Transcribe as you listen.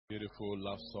Beautiful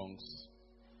love songs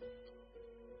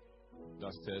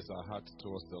that stirs our heart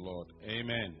towards the Lord.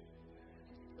 Amen.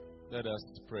 Let us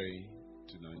pray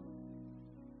tonight.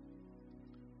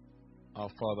 Our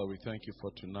Father, we thank you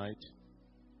for tonight.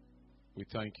 We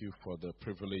thank you for the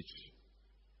privilege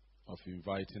of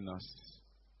inviting us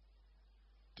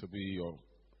to be your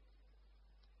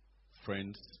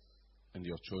friends and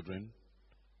your children,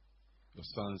 your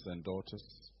sons and daughters,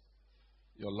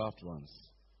 your loved ones.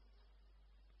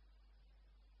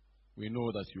 We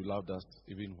know that you loved us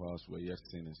even whilst we were yet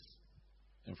sinners.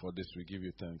 And for this we give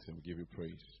you thanks and we give you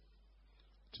praise.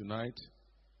 Tonight,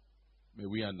 may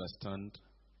we understand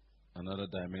another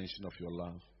dimension of your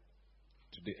love,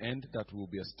 to the end that we will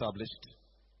be established,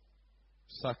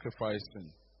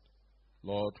 sacrificing,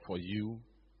 Lord, for you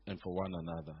and for one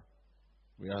another.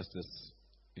 We ask this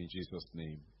in Jesus'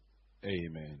 name.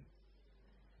 Amen.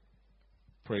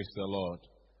 Praise the Lord.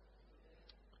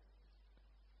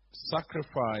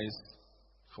 Sacrifice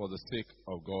for the sake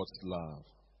of God's love.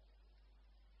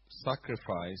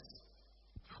 Sacrifice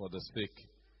for the sake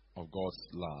of God's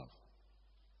love.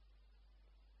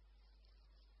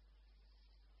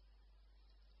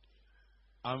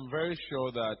 I'm very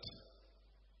sure that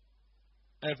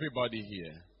everybody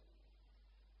here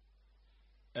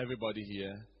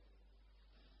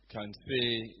can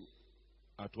say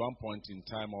at one point in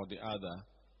time or the other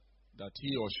that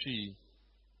he or she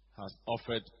has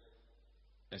offered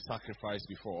a sacrifice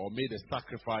before or made a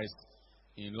sacrifice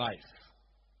in life.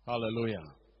 Hallelujah.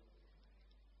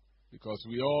 Because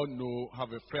we all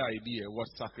have a fair idea what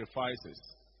sacrifice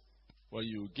is. When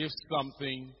you give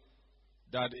something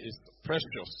that is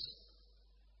precious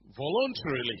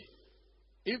voluntarily,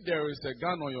 if there is a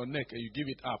gun on your neck and you give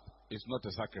it up, it's not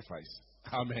a sacrifice.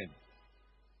 Amen.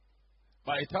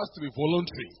 But it has to be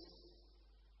voluntary.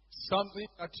 Something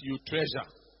that you treasure.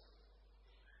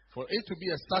 For it to be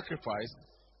a sacrifice,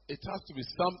 it has to be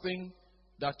something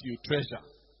that you treasure,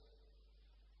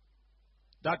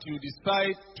 that you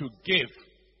decide to give.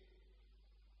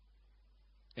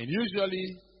 And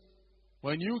usually,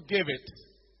 when you give it,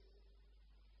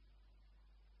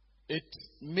 it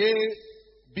may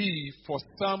be for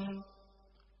some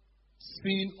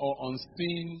seen or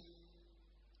unseen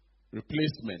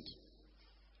replacement.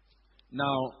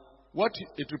 Now, what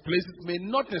it replaces may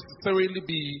not necessarily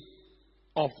be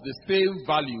of the same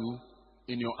value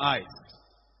in your eyes.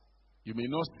 You may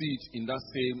not see it in that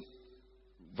same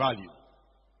value.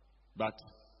 But,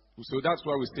 so that's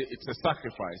why we say it's a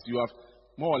sacrifice. You have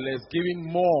more or less given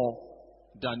more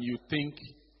than you think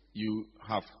you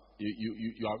have,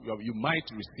 you might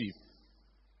receive.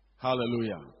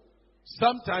 Hallelujah.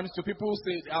 Sometimes to people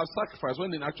say our sacrifice,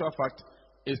 when in actual fact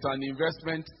it's an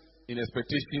investment in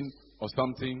expectation of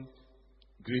something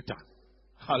greater.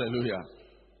 Hallelujah.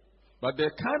 But the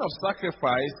kind of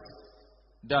sacrifice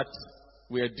that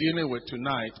we are dealing with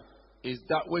tonight is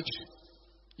that which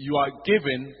you are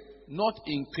given not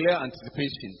in clear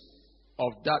anticipation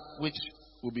of that which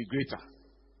will be greater.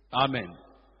 Amen.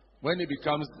 When it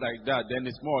becomes like that, then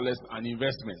it's more or less an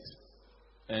investment.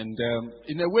 And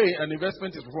in a way, an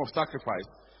investment is a form of sacrifice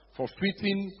for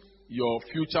fitting your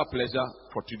future pleasure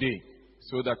for today.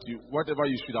 So that whatever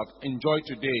you should have enjoyed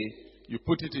today, you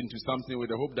put it into something with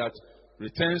the hope that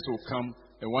returns will come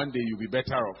and one day you'll be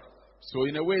better off. So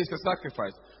in a way, it's a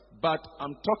sacrifice. But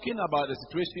I'm talking about a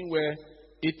situation where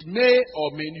it you may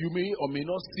or may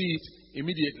not see it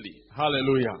immediately.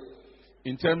 Hallelujah.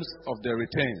 In terms of the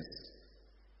returns.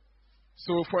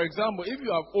 So, for example, if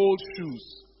you have old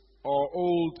shoes or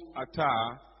old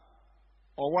attire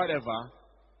or whatever,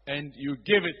 and you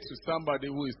give it to somebody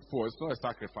who is poor, it's not a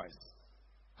sacrifice.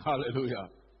 Hallelujah.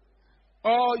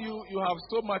 Or you have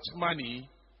so much money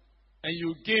and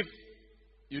you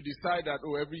decide that,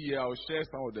 every year I'll share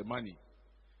some of the money.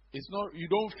 It's not, you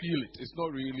don't feel it. It's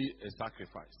not really a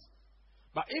sacrifice.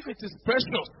 But if it is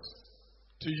precious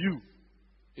to you,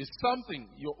 it's something,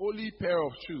 your only pair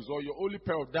of shoes or your only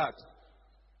pair of that,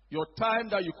 your time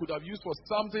that you could have used for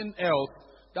something else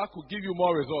that could give you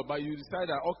more result, but you decide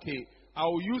that, okay, I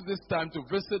will use this time to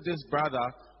visit this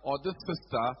brother or this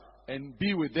sister and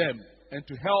be with them and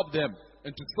to help them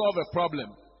and to solve a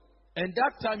problem. And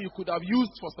that time you could have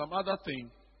used for some other thing.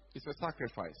 It's a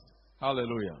sacrifice.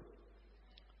 Hallelujah.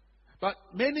 But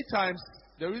many times,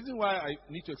 the reason why I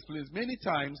need to explain is many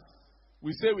times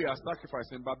we say we are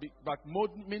sacrificing, but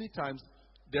many times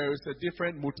there is a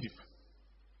different motive.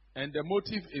 And the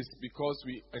motive is because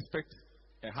we expect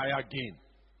a higher gain.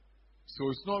 So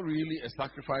it's not really a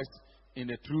sacrifice in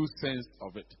the true sense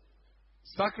of it.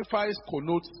 Sacrifice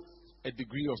connotes a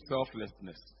degree of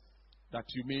selflessness.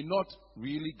 That you may not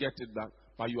really get it back,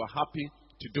 but you are happy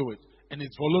to do it. And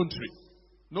it's voluntary.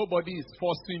 Nobody is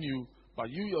forcing you, but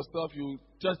you yourself, you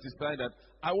just decide that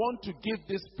I want to give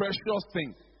this precious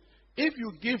thing. If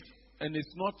you give and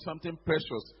it's not something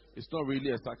precious, it's not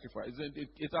really a sacrifice.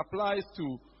 It applies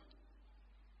to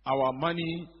our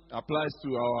money, applies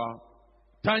to our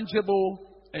tangible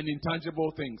and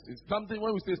intangible things. It's something,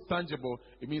 when we say tangible,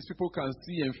 it means people can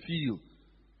see and feel.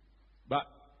 But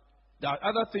there are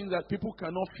other things that people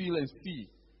cannot feel and see.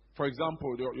 For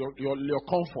example, your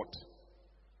comfort.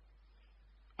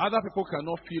 Other people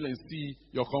cannot feel and see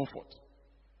your comfort,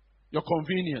 your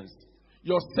convenience,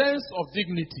 your sense of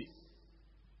dignity.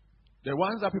 The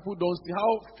ones that people don't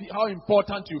see, how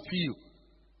important you feel,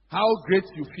 how great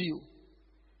you feel.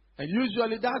 And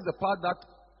usually that's the part that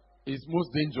is most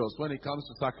dangerous when it comes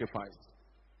to sacrifice.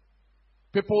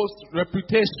 People's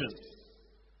reputation.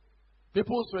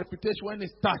 People's reputation, when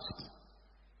it's touched,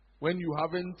 when you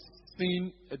haven't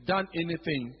done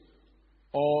anything,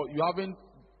 or you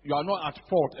are not at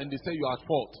fault, and they say you are at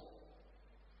fault.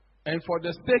 And for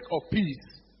the sake of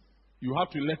peace, you have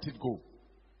to let it go.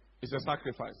 It's a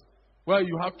sacrifice. Well,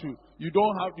 you are,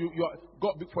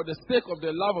 God, for the sake of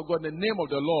the love of God, the name of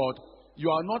the Lord, you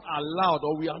are not allowed,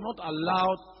 or we are not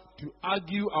allowed to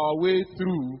argue our way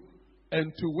through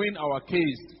and to win our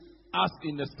case as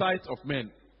in the sight of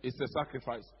men. It's a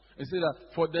sacrifice. And say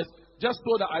that for this, just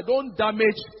so that I don't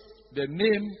damage the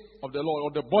name of the Lord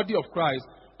or the body of Christ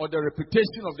or the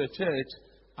reputation of the church,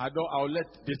 I'll let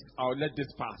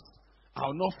this pass.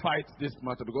 I'll not fight this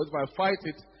matter, because if I fight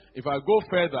it, if I go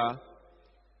further,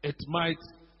 it might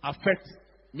affect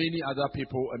many other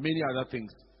people and many other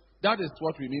things. That is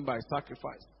what we mean by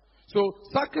sacrifice. So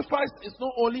sacrifice is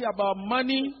not only about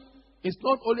money, it's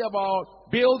not only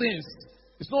about buildings,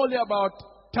 it's not only about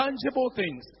tangible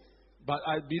things, but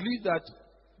I believe that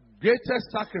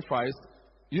greatest sacrifice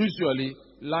usually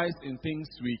lies in things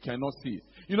we cannot see.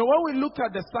 You know, when we look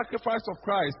at the sacrifice of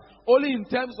Christ, only in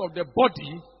terms of the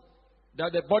body,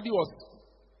 that the body was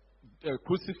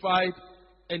crucified,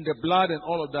 and the blood and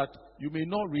all of that, you may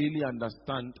not really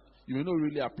understand, you may not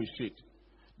really appreciate.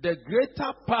 The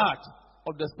greater part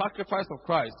of the sacrifice of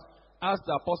Christ, as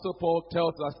the Apostle Paul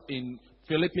tells us in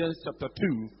Philippians chapter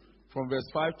 2, from verse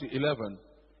 5 to 11,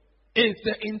 is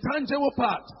the intangible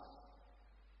part.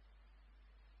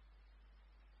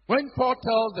 When Paul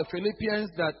tells the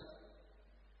Philippians that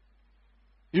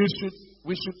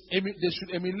they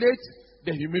should emulate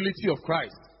the humility of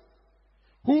Christ,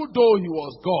 who, though he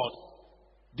was God,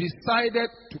 decided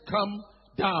to come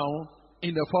down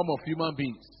in the form of human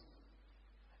beings.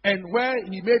 And where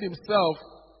he made himself,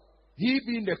 he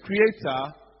being the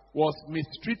creator, was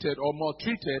mistreated or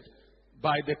maltreated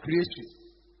by the creation.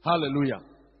 Hallelujah.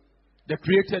 The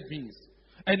created beings.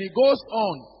 And he goes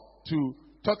on to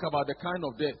talk about the kind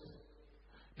of death.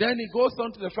 Then he goes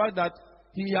on to the fact that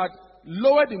he had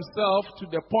lowered himself to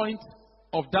the point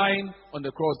of dying on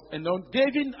the cross and then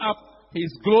giving up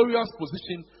his glorious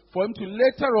position for him to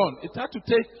later on, it had to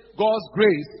take God's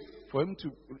grace for him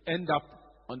to end up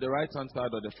on the right hand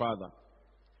side of the Father.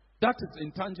 That is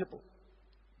intangible.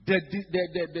 The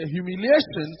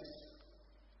humiliation,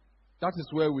 that is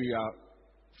where we are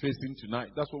facing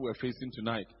tonight. That's what we're facing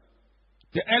tonight.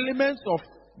 The elements of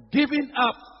giving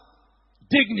up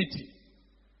dignity,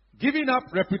 giving up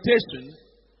reputation,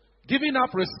 giving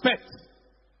up respect,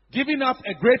 giving up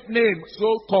a great name,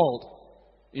 so called.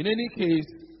 In any case,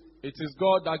 it is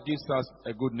God that gives us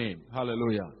a good name.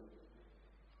 Hallelujah.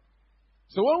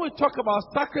 So when we talk about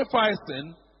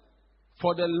sacrificing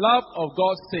for the love of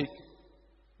God's sake,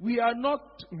 we are not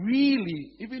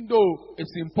really, even though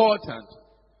it's important,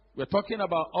 we're talking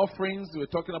about offerings, we're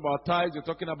talking about tithes, we're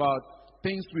talking about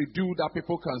things we do that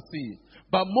people can see.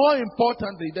 But more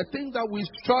importantly, the thing that we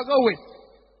struggle with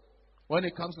when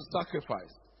it comes to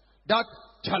sacrifice, that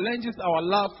challenges our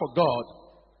love for God,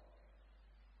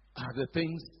 are the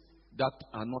things that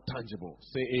are not tangible.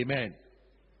 Say amen.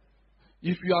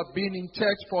 If you have been in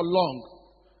church for long,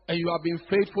 and you have been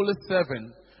faithfully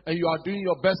serving, and you are doing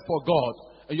your best for God,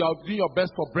 and you are doing your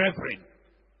best for brethren,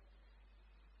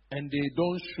 and they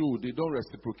don't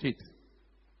reciprocate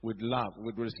with love,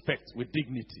 with respect, with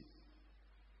dignity.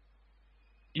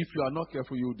 If you are not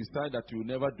careful, you will decide that you will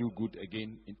never do good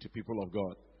again into people of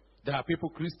God. There are people,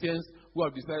 Christians, who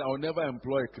have decided, I will never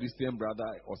employ a Christian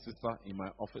brother or sister in my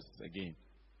office again.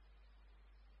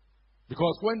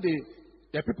 Because when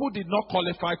the people did not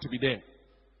qualify to be there,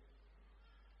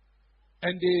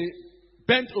 and they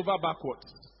bent over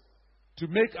backwards to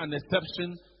make an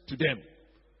exception to them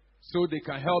so they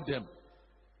can help them.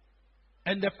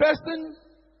 And the person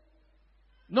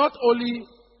not only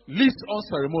leaves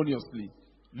unceremoniously,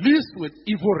 leaves with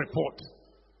evil report.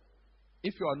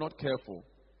 If you are not careful,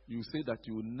 you say that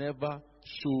you will never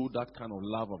show that kind of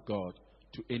love of God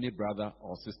to any brother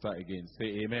or sister again.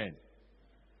 Say amen.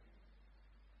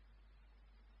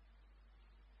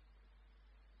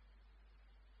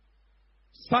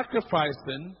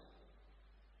 Sacrificing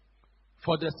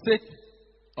for the sake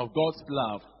of God's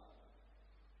love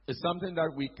is something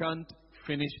that we can't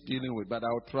finish dealing with, but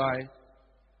I'll try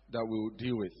that we'll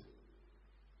deal with.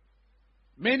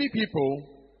 Many people,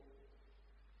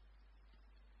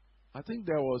 I think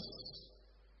there was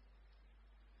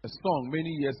a song many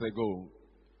years ago,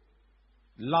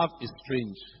 Love is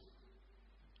Strange.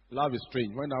 Love is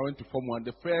Strange. When I went to Form 1,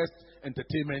 the first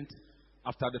entertainment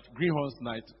after the Greenhorns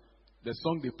night, the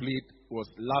song they played was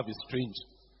Love is Strange.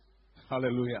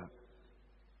 Hallelujah.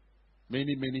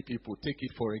 Many people take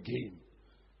it for a game.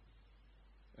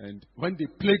 And when they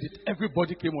played it,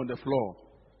 everybody came on the floor,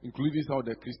 including some of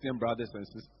the Christian brothers and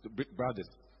brothers.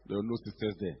 There were no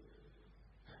sisters there.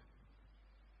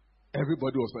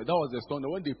 Everybody was like, that was the song that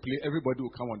when they play, everybody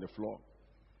would come on the floor.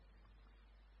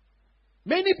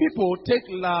 Many people take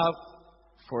love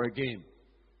for a game.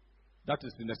 That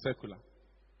is in the secular.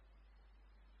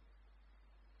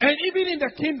 And even in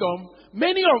the kingdom,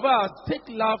 many of us take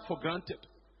love for granted.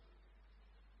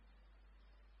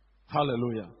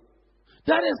 Hallelujah.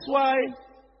 That is why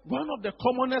one of the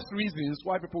commonest reasons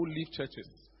why people leave churches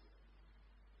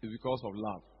is because of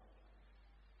love.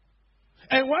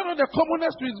 And one of the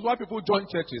commonest reasons why people join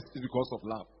churches is because of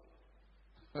love.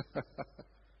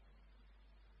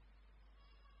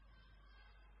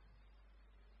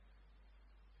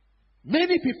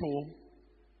 Many people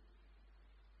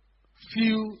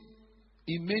feel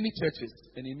in many churches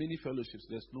and in many fellowships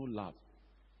there's no love.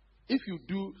 If you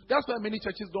do, that's why many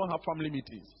churches don't have family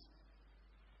meetings.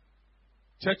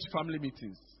 Church family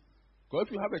meetings. Because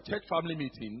if you have a church family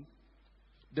meeting,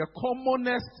 the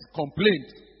commonest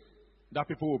complaint that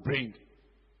people will bring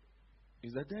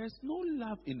is that there is no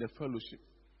love in the fellowship.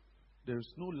 There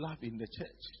is no love in the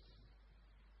church.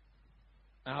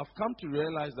 I have come to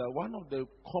realize that one of the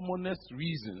commonest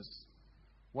reasons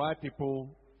why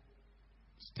people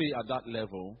stay at that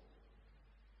level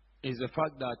is the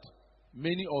fact that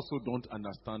many also don't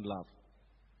understand love.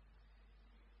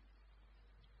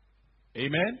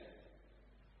 Amen?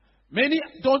 Many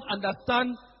don't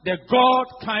understand the God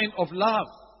kind of love.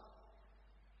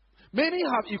 Many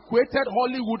have equated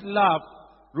Hollywood love,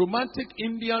 romantic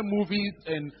Indian movies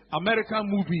and American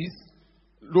movies,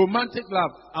 romantic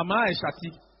love. Ama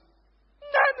Shati.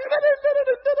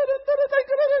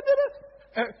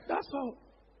 That's all.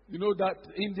 You know that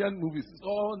Indian movies.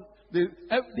 All they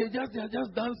are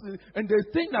just dancing, and they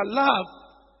think that love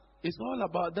is all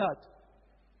about that.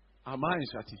 Ama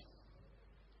Shati.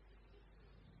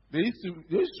 They used to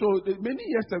show many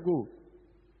years ago,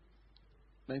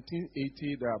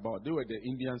 1980 thereabout. They were the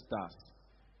Indian stars,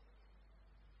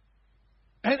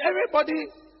 and everybody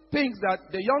thinks that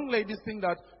the young ladies think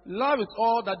that love is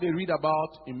all that they read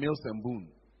about in Mills and Boone.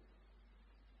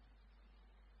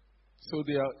 So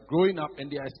they are growing up and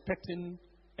they are expecting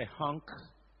a hunk,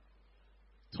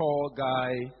 tall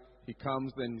guy. He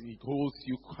comes and he holds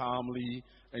you calmly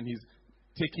and he's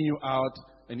taking you out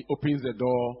and he opens the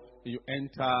door and you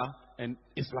enter and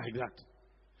it's like that.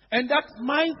 And that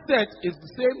mindset is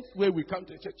the same way we come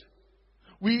to church.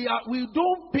 We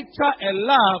don't picture a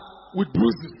love with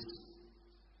bruises.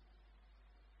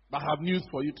 But I have news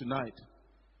for you tonight.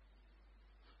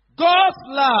 God's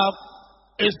love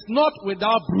is not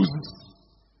without bruises.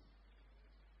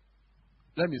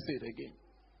 Let me say it again.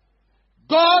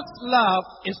 God's love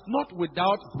is not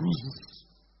without bruises.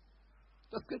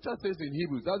 The scripture says in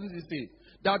Hebrews, doesn't it say,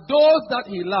 that those that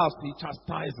he loves, he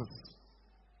chastises.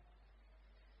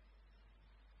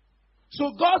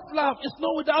 So God's love is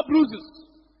not without bruises.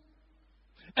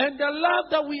 And the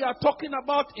love that we are talking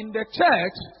about in the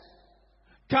church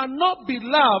cannot be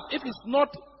love if it's not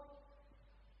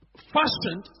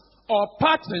fashioned or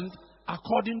patterned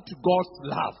according to God's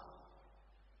love.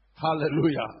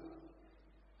 Hallelujah.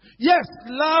 Yes,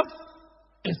 love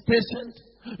is patient.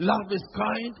 Love is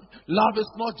kind. Love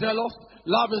is not jealous.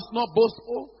 Love is not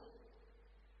boastful.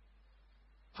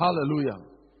 Hallelujah.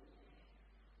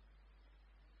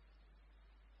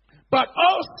 But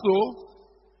also,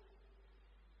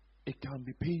 it can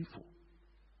be painful.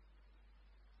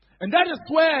 And that is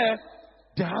where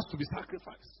there has to be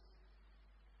sacrifice.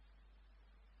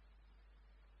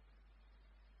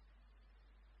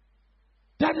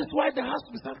 That is why there has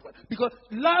to be sacrifice. Because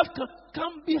love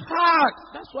can be hard.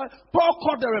 That's why Paul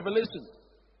called the revelation.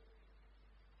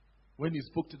 When he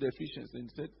spoke to the Ephesians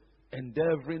and said,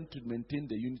 endeavoring to maintain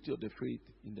the unity of the faith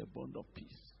in the bond of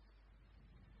peace.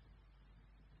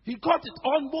 He got it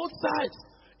on both sides.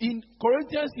 in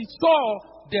Corinthians, he saw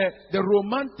the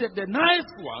romantic, the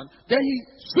nice one, then he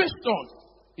switched on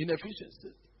in Ephesians.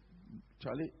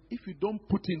 Charlie, if you don't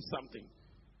put in something,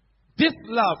 this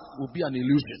love will be an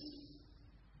illusion.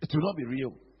 It will not be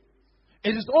real.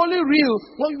 It is only real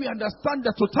when we understand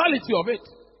the totality of it.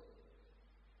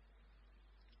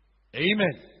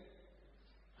 Amen.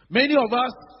 Many of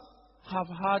us have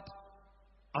had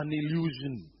an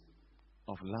illusion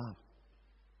of love.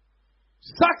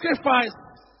 Sacrifice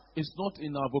is not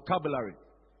in our vocabulary.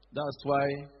 That's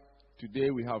why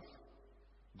today we have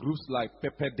groups like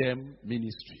Pepper Them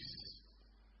Ministries.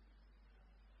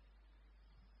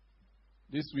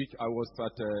 This week I was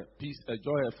at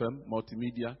Joy FM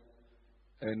Multimedia,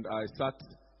 and I sat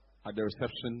at the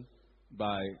reception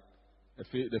by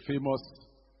the famous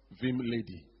Vim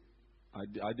lady.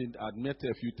 I'd met her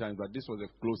a few times, but this was the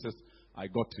closest I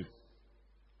got to.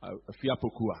 Afia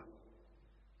Pokua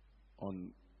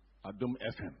on Adom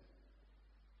FM.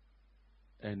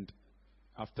 And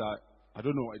after, I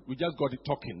don't know, we just got it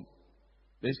talking.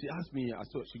 Then she asked me,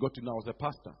 she got to know I was a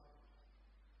pastor.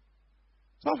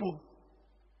 So,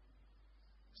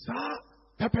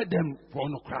 pepper them for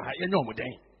no cry. You know, I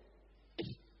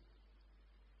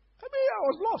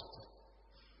was lost.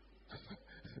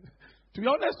 To be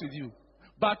honest with you.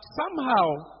 But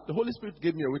somehow, the Holy Spirit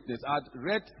gave me a witness. I'd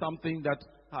read something that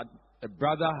a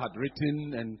brother had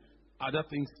written and other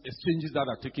things, exchanges that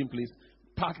are taking place.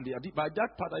 Partly, by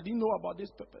that part, I didn't know about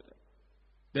this pepper.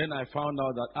 Then I found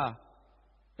out that,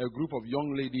 a group of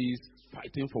young ladies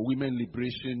fighting for women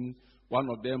liberation. One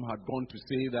of them had gone to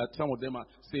say that, some of them are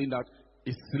saying that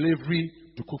it's slavery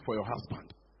to cook for your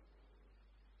husband.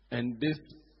 And this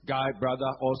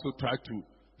brother also tried to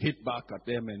hit back at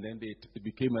them, and then it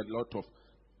became a lot of,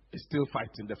 it's still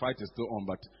fighting. The fight is still on,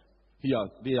 but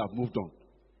they have moved on.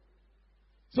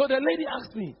 So the lady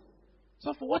asked me,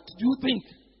 so for what do you think?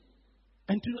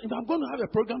 And if I'm going to have a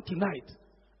program tonight,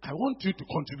 I want you to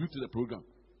contribute to the program.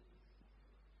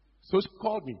 So she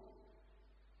called me.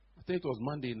 I think it was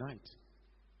Monday night.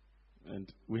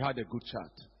 And we had a good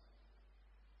chat.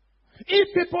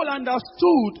 If people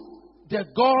understood the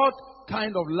God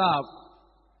kind of love,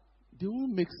 they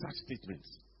won't make such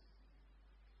statements.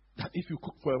 That if you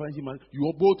cook for a man, you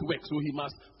will both work, so he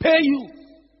must pay you.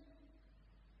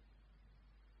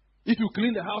 If you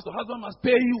clean the house, the husband must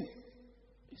pay you.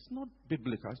 It's not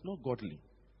biblical, it's not godly.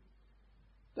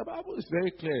 The Bible is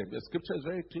very clear, the scripture is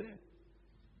very clear.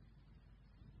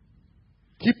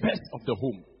 Keepers of the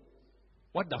home.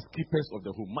 What does keepers of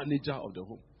the home? Manager of the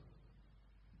home.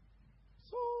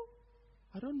 So,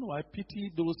 I don't know, I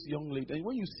pity those young ladies. And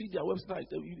when you see their website,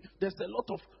 there's a lot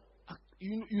of,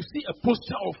 you see a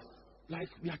posture of, like,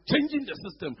 we are changing the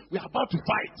system. We are about to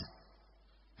fight.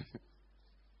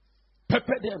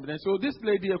 Pepper them. And so this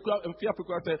lady,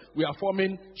 said, we are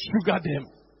forming Sugar Them.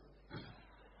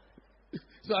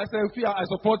 So I said, Fia, I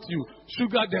support you.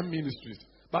 Sugar Them Ministries.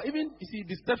 But even, you see,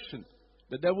 deception.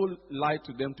 The devil lied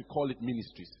to them to call it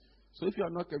ministries. So if you are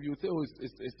not, if you say, oh,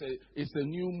 it's a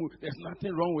new move, there's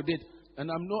nothing wrong with it. And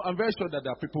I'm very sure that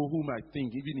there are people who might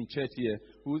think, even in church here,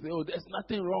 who say, oh, there's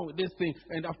nothing wrong with this thing.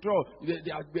 And after all,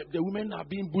 the women are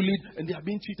being bullied and they are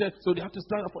being cheated, so they have to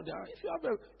stand up for their. If you have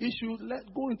an issue,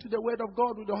 go into the Word of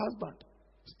God with your husband.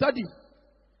 Study.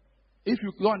 If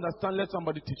you don't understand, let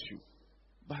somebody teach you.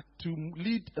 But to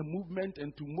lead a movement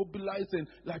and to mobilize and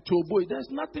like to obey, there's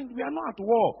nothing. We are not at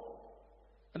war.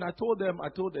 And I told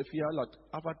the Fia, look,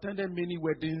 I've attended many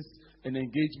weddings and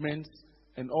engagements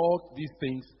and all these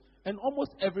things. And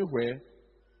almost everywhere,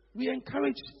 we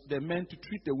encourage the men to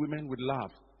treat the women with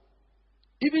love.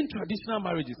 Even traditional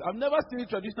marriages. I've never seen a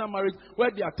traditional marriage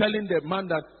where they are telling the man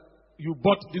that you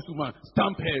bought this woman,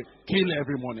 stamp her, kill her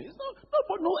every morning. It's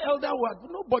no elder word,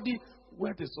 nobody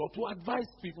where this or to advise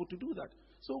people to do that.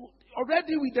 So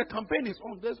already with the campaign is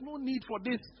on, there's no need for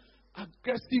this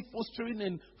aggressive posturing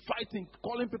and fighting,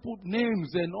 calling people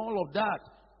names and all of that.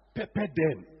 Pepper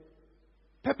them.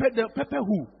 Pepper them. Pepper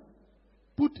who?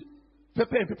 Put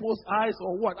pepper in people's eyes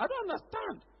or what? I don't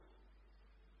understand.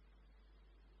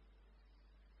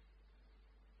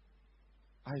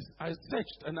 I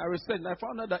searched and I researched and I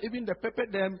found out that even the pepper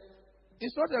them,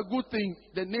 it's not a good thing,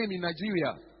 the name in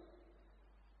Nigeria.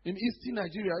 In Eastern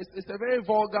Nigeria, it's a very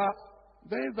vulgar,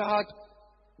 very bad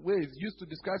ways used to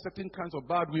describe certain kinds of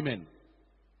bad women.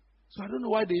 So I don't know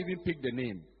why they even picked the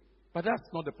name. But that's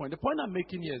not the point. The point I'm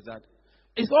making here is that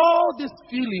it's all this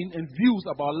feeling and views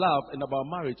about love and about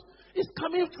marriage is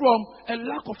coming from a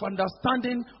lack of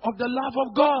understanding of the love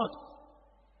of God.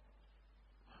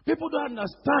 People don't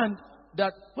understand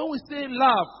that when we say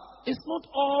love, it's not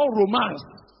all romance.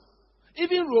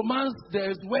 Even romance, there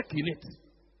is work in it.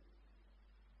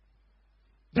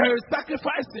 There is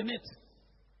sacrifice in it.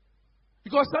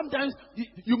 Because sometimes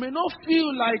you may not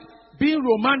feel like being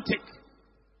romantic,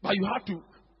 but you have to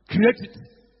create it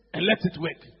and let it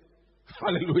work.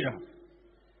 Hallelujah.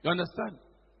 You understand?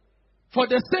 For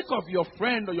the sake of your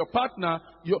friend or your partner,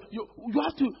 you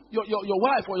have to, your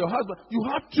wife or your husband, you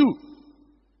have to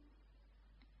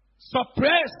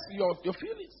suppress your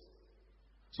feelings.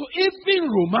 So even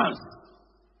romance,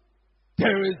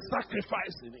 there is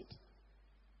sacrifice in it.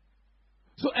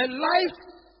 So a life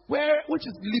which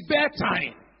is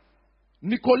libertine,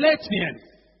 Nicolaitan,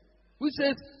 which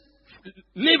says,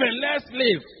 live and let's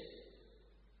live.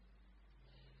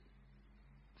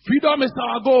 Freedom is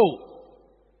our goal.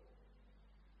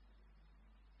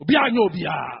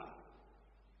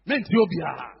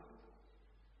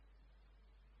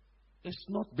 It's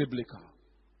not biblical.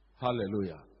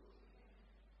 Hallelujah.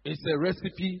 It's a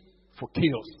recipe for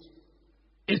chaos.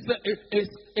 It's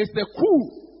a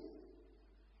coup.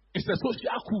 It's a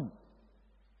social coup.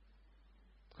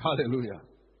 Hallelujah.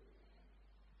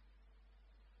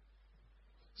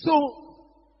 So,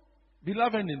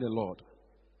 beloved in the Lord,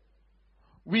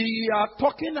 we are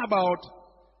talking about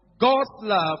God's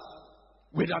love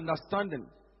with understanding.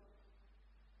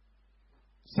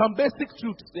 Some basic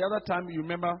truths. The other time, you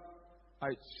remember, I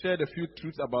shared a few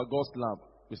truths about God's love.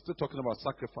 We're still talking about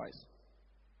sacrifice.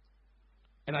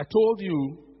 And I told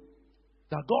you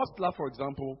that God's love, for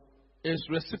example, is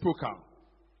reciprocal.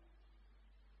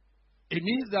 It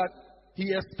means that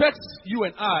He expects you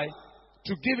and I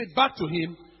to give it back to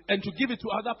Him and to give it to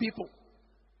other people.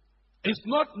 It's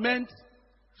not meant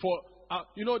for,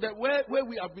 that where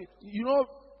we are,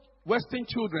 Western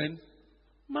children,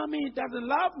 Mommy doesn't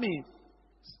love me.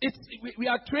 We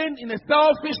are trained in a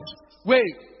selfish way.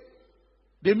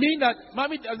 They mean that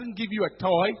Mommy doesn't give you a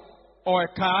toy or a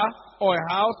car or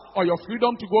a house or your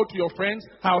freedom to go to your friend's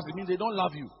house. It means they don't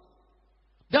love you.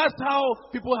 That's how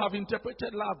people have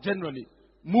interpreted love generally.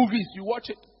 Movies, you watch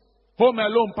it. Home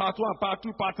Alone, part 1, part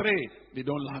 2, part 3. They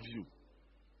don't love you.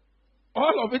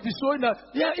 All of it is showing that,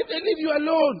 if they leave you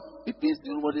alone, it means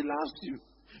nobody loves you.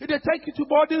 If they take you to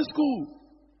boarding school,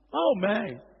 oh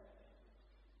man.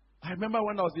 I remember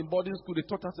when I was in boarding school, they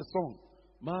taught us a song.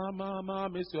 Ma,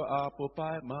 miss your apple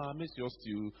pie, ma, miss your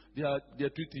stew. They're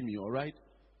treating me, all right?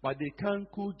 But they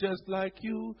can't cook just like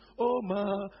you. Oh,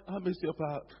 ma, I miss your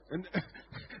pie.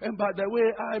 And by the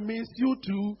way, I miss you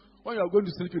too. When you're going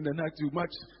to sleep in the night, you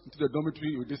march into the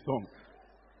dormitory with this song.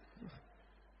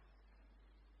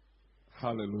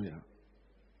 Hallelujah.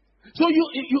 So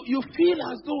you feel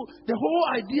as though the whole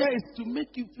idea is to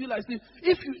make you feel as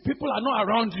if people are not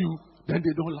around you, then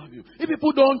they don't love you. If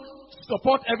people don't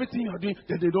support everything you're doing,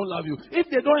 then they don't love you. If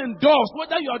they don't endorse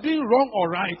whether you are doing wrong or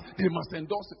right, they must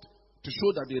endorse it to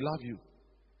show that they love you.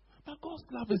 But God's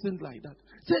love isn't like that.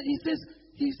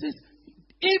 He says,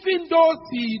 even though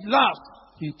He loves,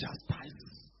 He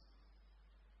chastises.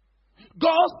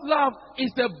 God's love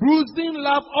is a bruising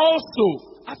love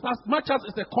also, as much as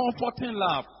it's a comforting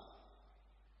love.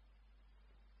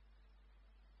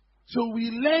 So we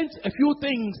learned a few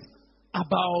things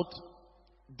about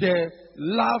the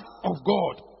love of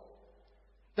God.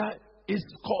 That is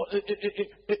called,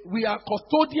 we are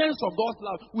custodians of God's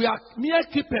love. We are mere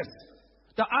keepers.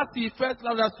 That as He first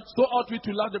loved us, so ought we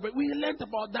to love them. But we learned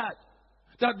about that.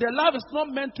 That the love is not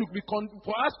meant to be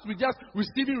for us to be just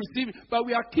receiving, but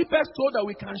we are keepers so that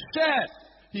we can share.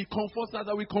 He comforts us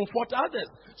that we comfort others.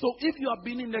 So if you have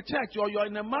been in the church or you are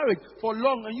in a marriage for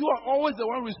long and you are always the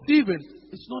one receiving,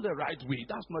 it's not the right way.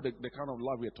 That's not the kind of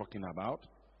love we're talking about.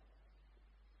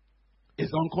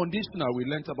 It's unconditional. We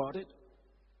learned about it.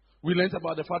 We learned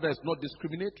about the fact that it's not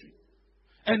discriminatory.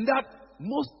 And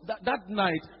that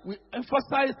night, we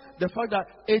emphasized the fact that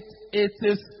it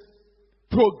is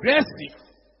progressive.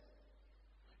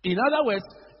 In other words,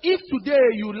 if today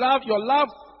you love your love,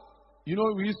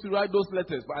 we used to write those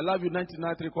letters, but I love you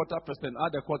 99 3/4%,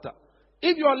 add a quarter.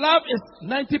 If your love is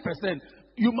 90%,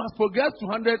 you must progress to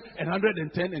 100 and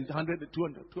 110 and 100 and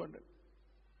 200.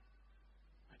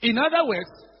 In other words,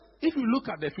 if you look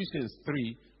at Ephesians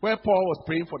 3, where Paul was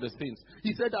praying for the saints,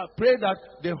 he said, I pray that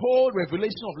the whole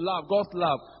revelation of love, God's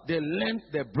love, the length,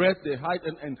 the breadth, the height,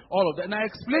 and all of that. And I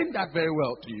explained that very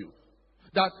well to you.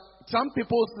 That some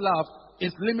people's love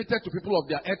is limited to people of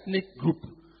their ethnic group.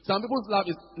 Some people's love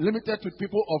is limited to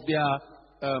people of their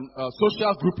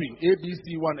social grouping,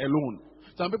 ABC1 alone.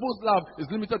 Some people's love is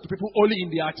limited to people only in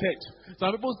their church.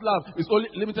 Some people's love is only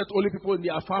limited to only people in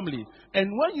their family. And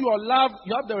when you are loved,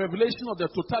 you have the revelation of the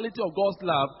totality of God's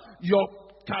love, your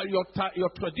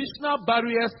traditional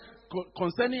barriers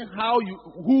concerning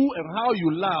who and how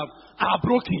you love are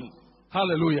broken.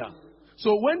 Hallelujah.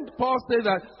 So when Paul says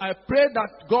that, I pray that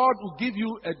God will give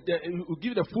you will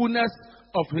give the fullness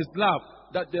of His love,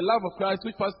 that the love of Christ,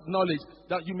 which passes knowledge,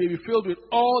 that you may be filled with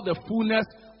all the fullness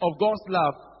of God's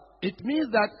love. It means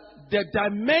that the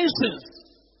dimensions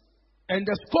and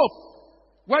the scope,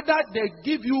 whether they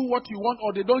give you what you want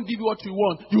or they don't give you what you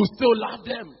want, you still love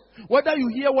them. Whether you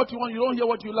hear what you want, you don't hear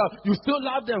what you love, you still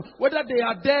love them. Whether they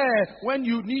are there when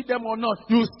you need them or not,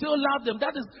 you still love them.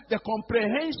 That is the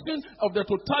comprehension of the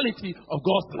totality of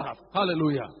God's love.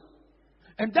 Hallelujah.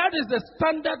 And that is the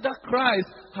standard that Christ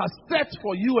has set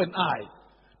for you and I.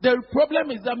 The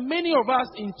problem is that many of us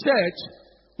in church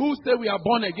who say we are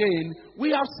born again,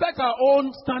 we have set our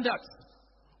own standards.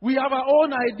 We have our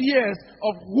own ideas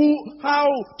of how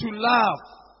to love,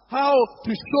 how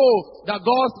to show that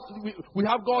we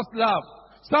have God's love.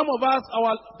 Some of us,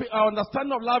 our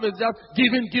understanding of love is just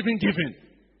giving.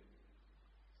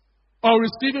 Or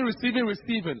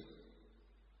receiving.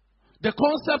 The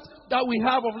concept that we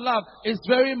have of love is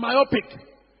very myopic.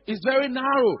 It's very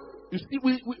narrow. You see,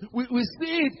 we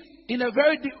see it in a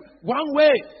very one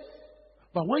way.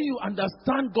 But when you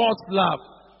understand God's love,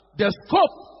 the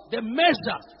scope, the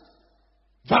measure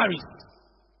varies.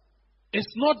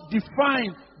 It's not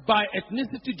defined by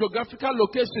ethnicity, geographical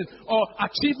location, or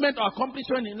achievement or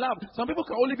accomplishment in life. Some people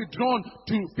can only be drawn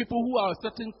to people who have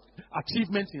certain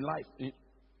achievements in life.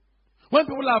 When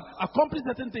people have accomplished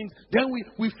certain things, then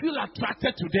we feel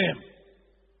attracted to them.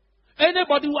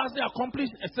 Anybody who has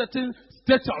accomplished a certain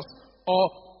status or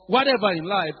whatever in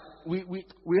life, we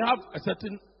have a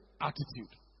certain attitude.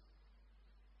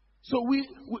 So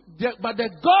but the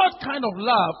God kind of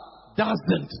love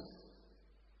doesn't.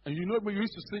 And you know, we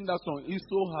used to sing that song. It's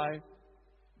so high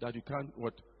that you can't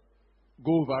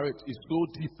go over it. It's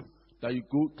so deep that you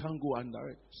can't go under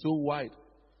it. So wide.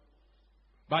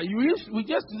 But we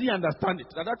just didn't understand it.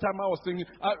 At that time I was singing,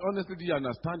 I honestly didn't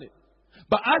understand it.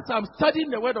 But as I'm studying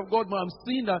the Word of God, I'm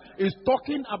seeing that it's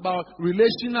talking about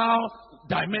relational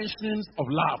dimensions of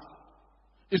love.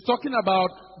 It's talking about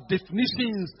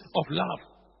definitions of love.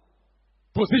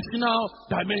 Positional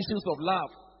dimensions of love.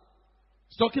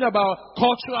 It's talking about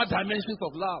cultural dimensions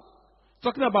of love. It's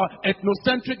talking about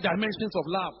ethnocentric dimensions of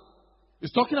love.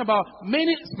 It's talking about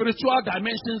many spiritual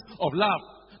dimensions of love.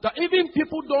 That even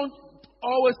people don't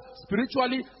always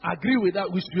spiritually agree with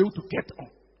that, we should be able to get on.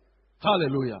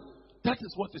 Hallelujah. That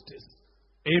is what it is.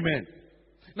 Amen.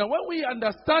 Now when we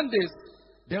understand this,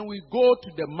 then we go to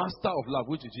the master of love,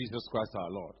 which is Jesus Christ our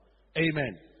Lord.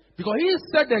 Amen. Because He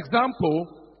set the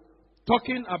example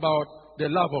talking about the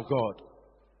love of God.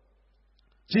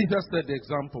 Jesus set the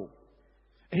example.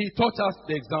 He taught us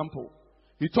the example.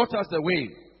 He taught us the way.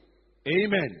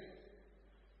 Amen.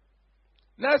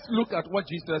 Let's look at what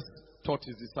Jesus taught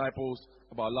His disciples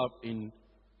about love in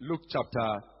Luke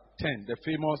chapter 10, the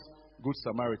famous Good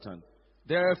Samaritan.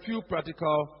 There are a few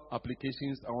practical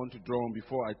applications I want to draw on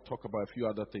before I talk about a few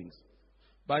other things.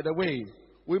 By the way,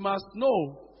 we must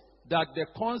know that the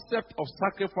concept of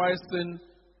sacrificing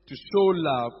to show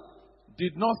love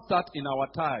did not start in our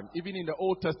time. Even in the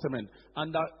Old Testament,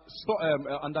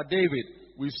 under David,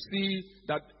 we see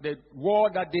that the war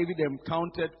that David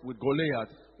encountered with Goliath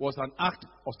was an act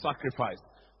of sacrifice.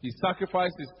 He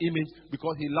sacrificed his image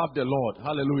because he loved the Lord.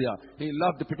 Hallelujah. He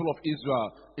loved the people of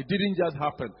Israel. It didn't just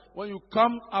happen. When you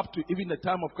come up to even the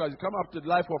time of Christ, you come up to the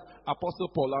life of Apostle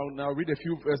Paul. I'll now read a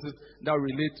few verses that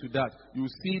relate to that. You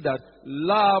see that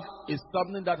love is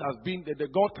something that has been, the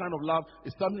God kind of love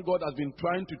is something God has been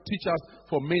trying to teach us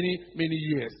for many, many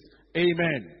years.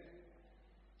 Amen.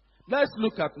 Let's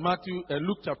look at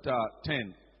Luke chapter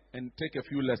 10 and take a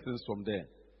few lessons from there.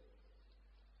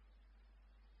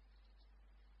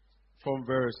 From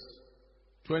verse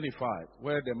 25,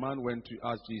 where the man went to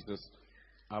ask Jesus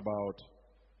about,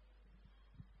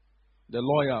 the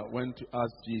lawyer went to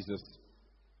ask Jesus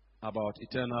about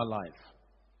eternal life.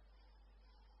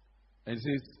 And he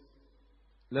says,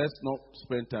 let's not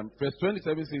spend time. Verse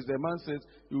 27 says, the man says,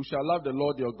 you shall love the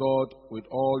Lord your God with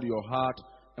all your heart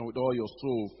and with all your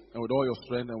soul and with all your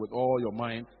strength and with all your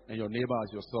mind, and your neighbor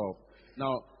as yourself.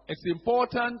 Now, it's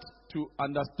important to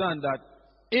understand that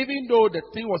even though the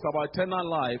thing was about eternal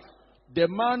life, the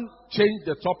man changed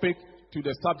the topic to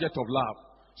the subject of love.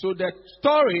 So the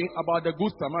story about the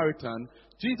Good Samaritan,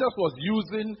 Jesus was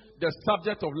using the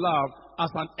subject of love as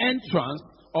an entrance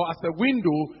or as a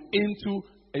window into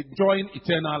enjoying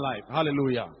eternal life.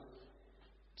 Hallelujah.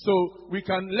 So we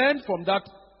can learn from that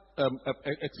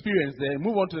experience there.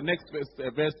 Move on to the next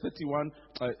verse 31,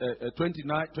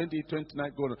 29,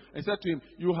 29. Go on. And said to him,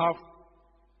 you have.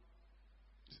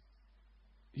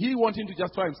 He wanting to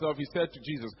justify himself, he said to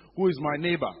Jesus, who is my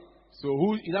neighbor? So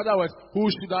in other words, who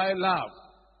should I love?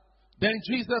 Then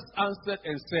Jesus answered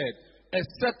and said, a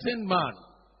certain man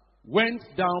went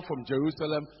down from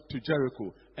Jerusalem to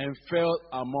Jericho and fell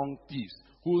among thieves,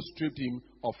 who stripped him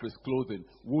of his clothing,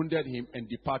 wounded him, and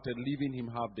departed, leaving him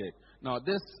half dead. Now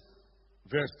this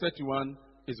verse 31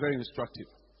 is very instructive.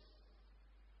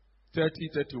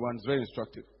 31 is very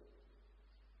instructive.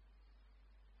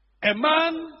 A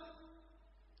man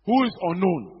who is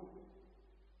unknown.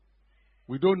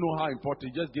 We don't know how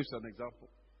important. He just gives an example.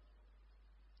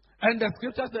 And the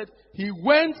scripture said he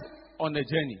went on a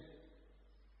journey.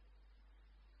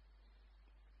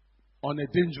 On a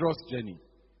dangerous journey.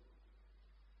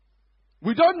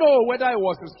 We don't know whether it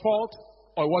was his fault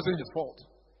or it wasn't his fault.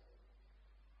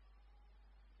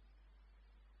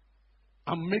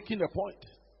 I'm making a point.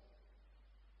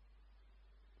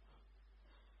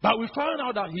 But we found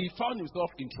out that he found himself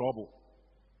in trouble.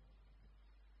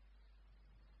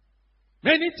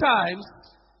 Many times,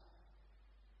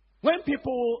 when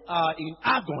people are in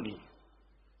agony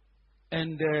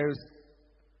and there's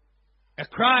a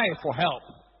cry for help,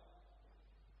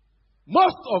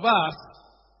 most of us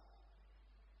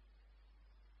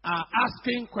are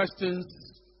asking questions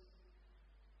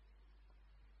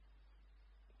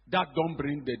that don't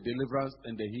bring the deliverance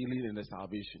and the healing and the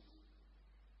salvation.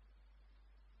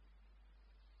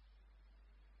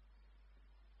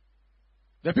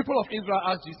 The people of Israel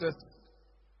asked Jesus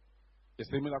a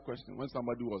similar question when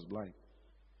somebody was blind.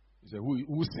 He said, who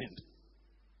sinned?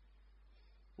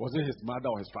 Was it his mother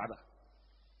or his father?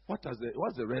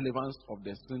 What's the relevance of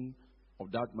the sin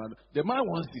of that man? The man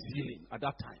wants his healing at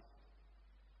that time.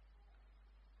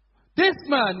 This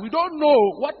man, we don't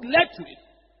know what led to it.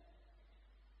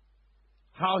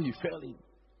 How he fell in.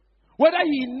 Whether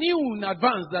he knew in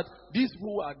advance that these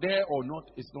people are there or not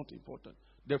is not important.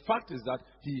 The fact is that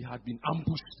he had been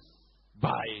ambushed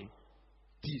by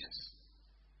thieves,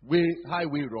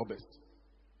 highway robbers.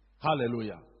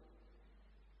 Hallelujah.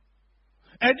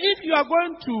 And if we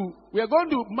are going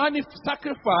to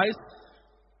sacrifice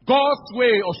God's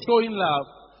way of showing love,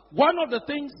 one of the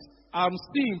things I'm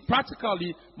seeing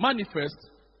practically manifest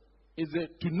is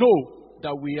to know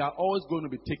that we are always going to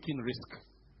be taking risk.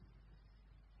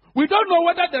 We don't know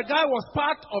whether the guy was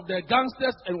part of the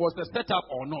gangsters and was a setup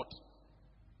or not.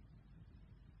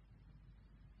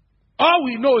 All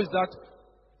we know is that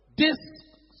this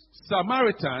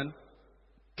Samaritan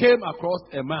came across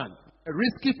a man, a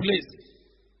risky place.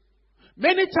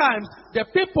 Many times, the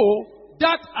people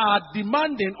that are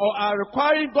demanding or are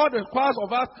requiring, God requires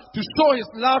of us to show His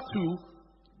love to,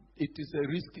 it is a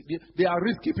risky, they are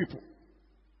risky people.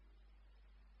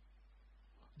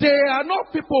 They are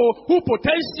not people who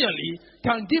potentially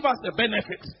can give us a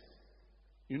benefit.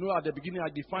 You know, at the beginning, I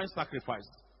defined sacrifice.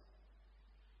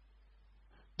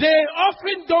 They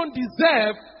often don't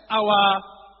deserve our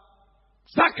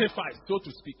sacrifice, so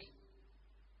to speak.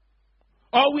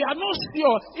 Or we are not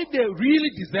sure if they really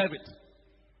deserve it.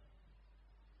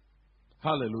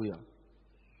 Hallelujah.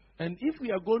 And if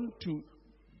we are going to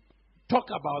talk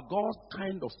about God's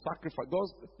kind of sacrifice,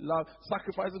 God's love,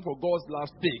 sacrificing for God's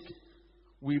love's sake,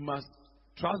 we must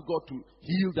trust God to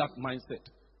heal that mindset.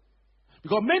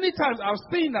 Because many times I've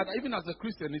seen that even as a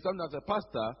Christian, even as a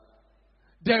pastor,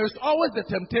 there is always the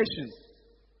temptation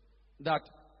that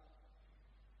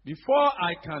before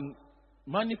I can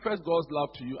manifest God's love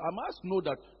to you, I must know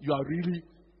that you are really,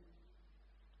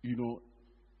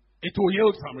 it will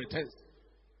yield some returns.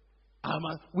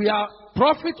 We are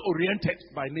profit-oriented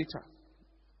by nature.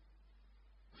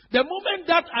 The moment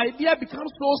that idea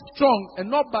becomes so strong, and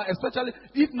not by, especially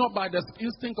if not by the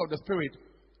instinct of the Spirit,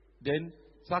 then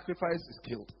sacrifice is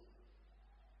killed.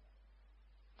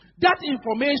 That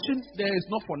information there is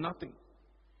not for nothing.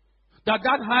 That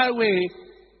highway,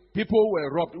 people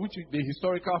were robbed, which the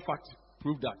historical fact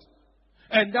proved that.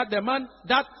 And that the man,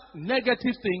 that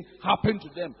negative thing happened to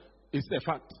them is a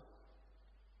fact.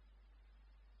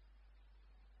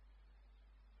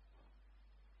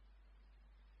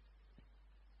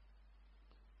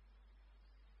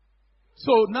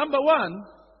 So, number one,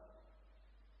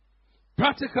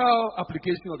 practical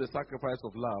application of the sacrifice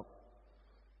of love.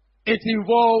 It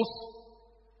involves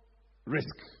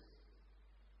risk.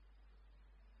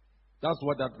 That's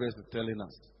what that verse is telling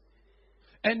us.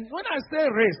 And when I say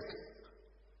risk,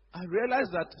 I realize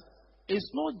that it's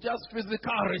not just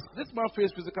physical risk. This man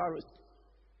faced physical risk.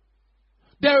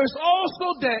 There is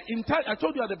also I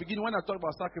told you at the beginning when I talked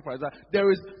about sacrifice, that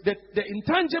there is the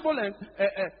intangible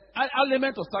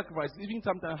element of sacrifice, even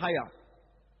sometimes higher.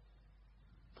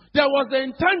 There was the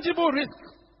intangible risk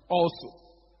also.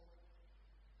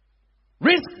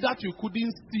 Risk that you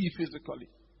couldn't see physically.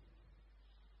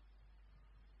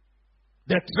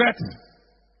 The threat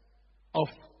of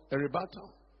a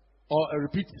rebuttal or a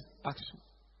repeat action.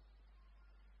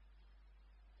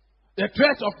 The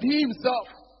threat of he himself,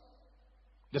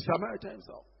 the Samaritan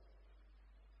himself.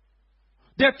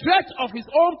 The threat of his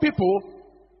own people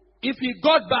if he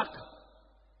got back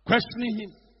questioning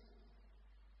him.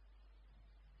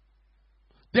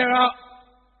 There are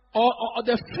or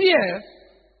the fear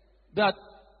that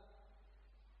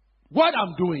what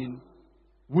I'm doing,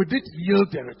 would it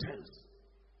yield the returns?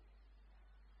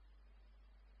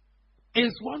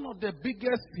 Is one of the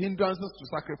biggest hindrances to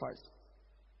sacrifice.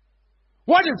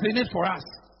 What is in it for us?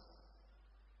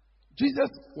 Jesus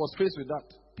was faced with that.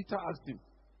 Peter asked him,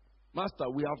 Master,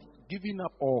 we have given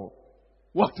up all.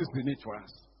 What is in it for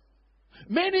us?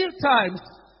 Many times,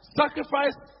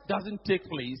 sacrifice doesn't take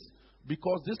place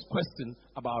because this question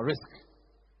about risk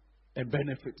and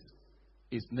benefit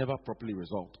is never properly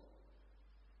resolved.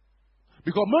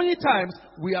 Because many times,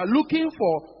 we are looking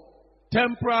for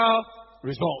temporal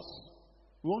results.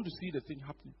 We want to see the thing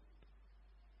happening.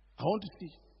 I want to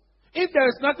see. If there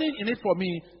is nothing in it for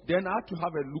me, then I have to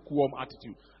have a lukewarm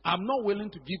attitude. I'm not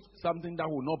willing to give something that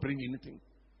will not bring anything.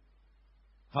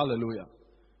 Hallelujah.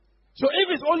 So if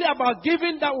it's only about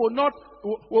giving that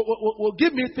will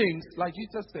give me things, like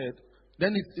Jesus said,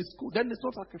 then it's cool. Then it's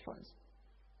not sacrifice.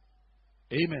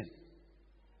 Amen.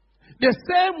 The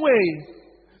same way,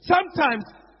 sometimes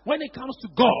when it comes to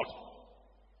God,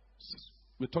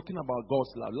 we're talking about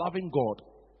God's love, loving God.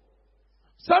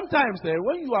 Sometimes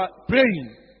when you are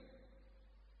praying,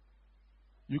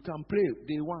 you can pray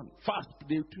day 1, fast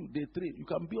day 2, day 3. You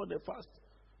can be on the fast,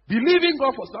 believing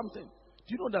God for something.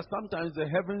 Do you know that sometimes the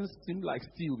heavens seem like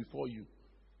steel before you?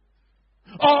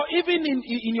 Or even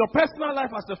in your personal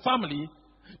life as a family,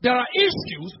 there are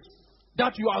issues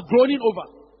that you are groaning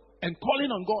over and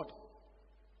calling on God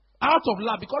out of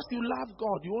love, because you love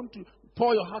God. You want to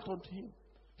pour your heart onto Him.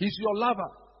 He's your lover.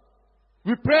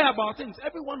 We pray about things.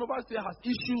 Every one of us here has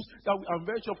issues that I'm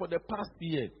very sure for the past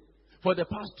year, for the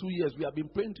past 2 years, we have been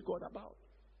praying to God about.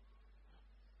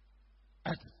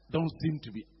 That don't seem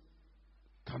to be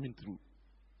coming through.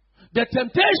 The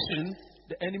temptation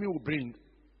the enemy will bring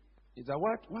is that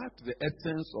what is the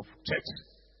essence of church?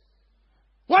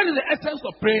 What is the essence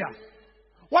of prayer?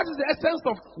 What is the essence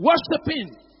of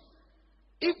worshiping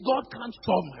if God can't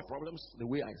solve my problems the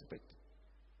way I expect?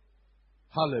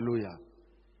 Hallelujah.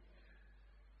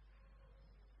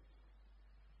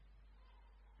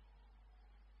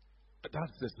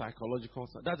 That's the psychological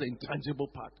side. That's the intangible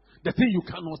part. The thing you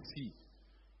cannot see.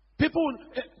 People,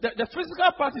 the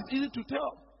physical part is easy to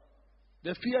tell.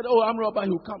 The fear, armed robber, he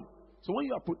will come. So when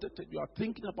you are protected, you are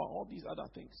thinking about all these other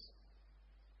things.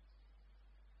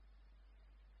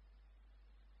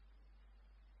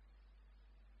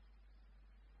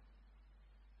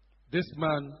 This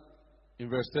man, in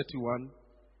verse 31,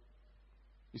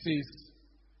 he says,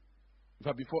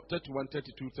 before 31,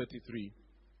 32, 33,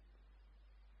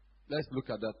 let's look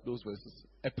at those verses.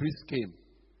 A priest came.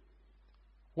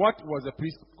 What was the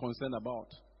priest concerned about?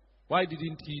 Why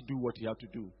didn't he do what he had to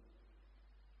do?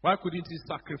 Why couldn't he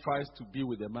sacrifice to be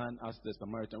with the man as the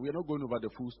Samaritan? We are not going over the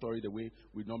full story the way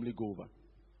we normally go over.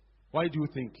 Why do you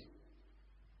think?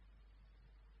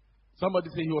 Somebody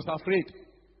say he was afraid.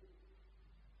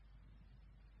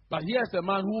 But here's a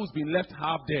man who's been left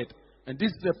half dead, and this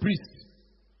is a priest.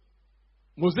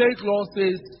 Mosaic law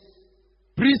says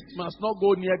priests must not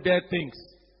go near dead things,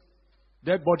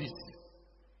 dead bodies,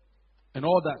 and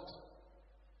all that.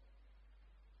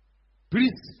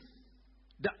 Priest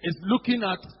that is looking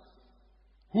at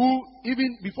who,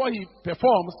 even before he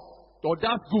performs or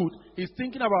does good, he's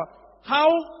thinking about how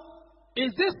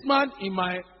is this man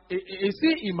is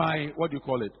he in my, what do you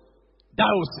call it,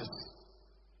 diocese?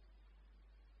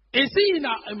 Is he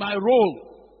in my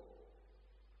role?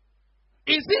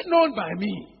 Is he known by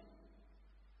me?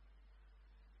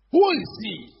 Who is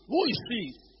he? Who is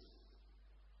she?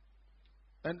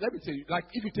 And let me tell you, like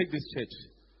if you take this church,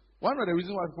 one of the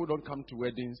reasons why people don't come to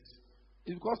weddings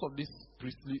is because of this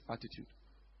priestly attitude.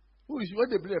 Who is she? When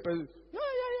they bring a person, yeah.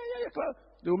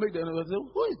 They will make the other say,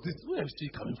 who is this? Where is she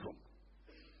coming from?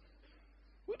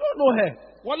 We don't know her.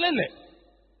 Walele.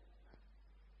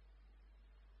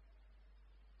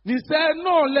 Ni say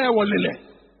no le walele.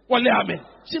 Wale ame.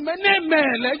 She me me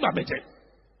le gba meje.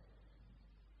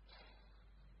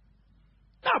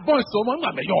 Na boy so mo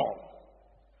gba me yo.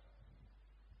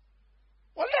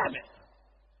 Wale ame.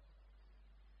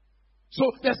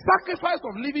 So the sacrifice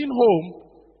of leaving home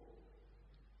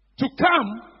to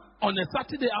come on a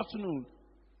Saturday afternoon,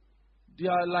 they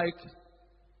are like,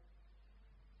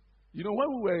 you know,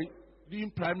 when we were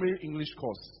doing primary English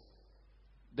course,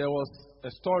 there was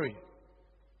a story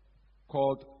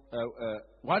called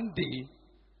one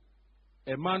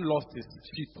day a man lost his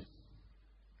sheep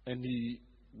And he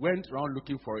went around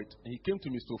looking for it. And he came to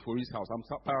Mr. Ofori's house. I'm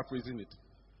paraphrasing it.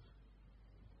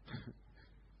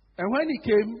 And when he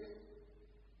came,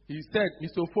 he said,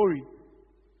 Mr. Ofori,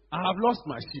 I have lost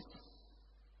my sheep.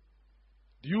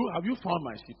 Have you found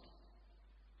my sheep?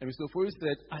 And Mr. Ofori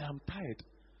said, I am tired.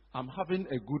 I'm having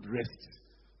a good rest.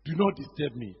 Do not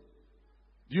disturb me.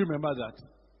 Do you remember that?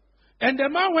 And the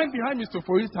man went behind Mr.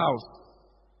 Ofori's house.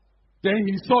 Then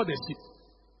he saw the sheep.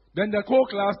 Then the whole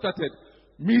class started.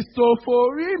 Mr.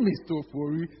 Ofori,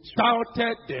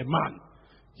 shouted the man.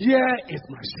 Here is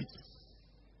my sheep.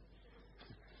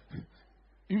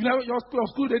 Your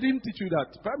school, they didn't teach you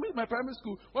that. My primary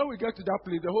school, when we get to that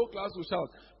place, the whole class will shout,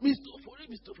 Mr. Ofori,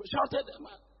 shouted the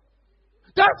man.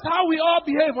 That's how we all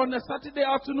behave on a Saturday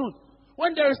afternoon.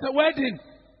 When there is a wedding.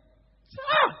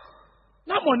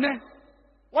 Namone.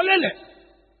 Walele.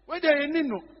 Where there is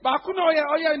Nino. Bakuno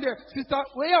oya in the sister,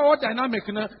 we are all dynamic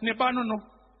na nebano no.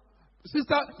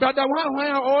 Sister, brother, why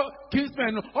all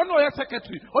kinsmen, no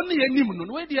secretary, only a nimuno,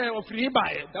 where they are free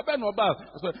by it. The Ben Obal.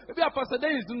 So if you are pastor,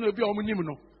 there is no be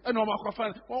omnimuno. And no more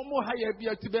more higher be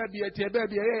a baby,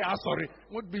 sorry,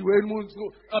 would be when moons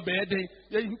go a bad day.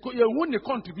 You wouldn't a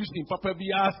contribution, Papa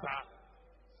Biasa.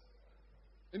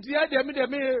 And the idea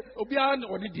may Obian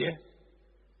or the dear.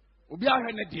 Obia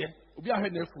Hene dear, Obia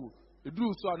Hene fool. The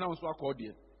do so announce what called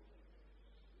dear.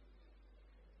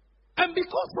 And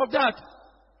because of that,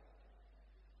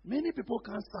 many people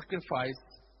can sacrifice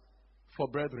for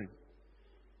brethren.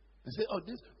 And say,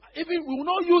 this, even we will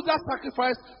not use that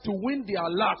sacrifice to win their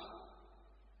love.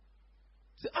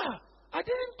 Say, I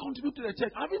didn't contribute to the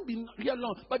church. I haven't been here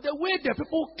long. But the way the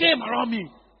people came around me,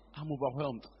 I'm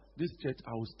overwhelmed. This church,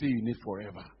 I will stay in it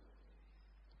forever.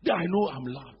 Yeah, I know I'm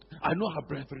loved. I know her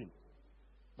brethren.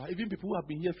 But even people who have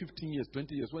been here 15 years,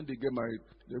 20 years, when they get married,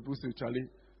 they will say, Charlie,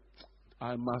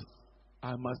 I'm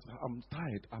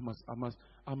tired. I'm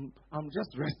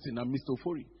just resting. I'm Mr.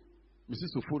 Ofori.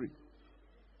 Mrs. Ofori.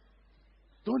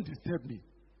 Don't disturb me.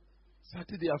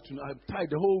 Saturday afternoon, I'm tired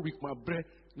the whole week. My breath.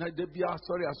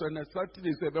 Sorry. Saturday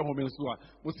is a home and so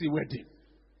we'll see wedding.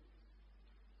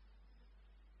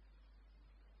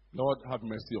 Lord, have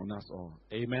mercy on us all.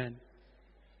 Amen.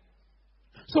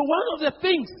 So one of the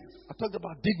things I talked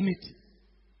about dignity.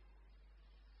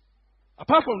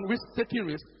 Apart from taking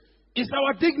risk, is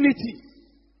our dignity.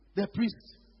 The priest,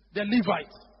 the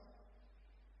Levite.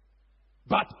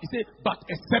 But he said, but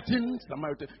a certain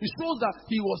Samaritan. It shows that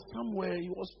he was somewhere, he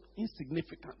was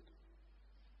insignificant.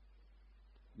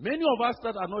 Many of us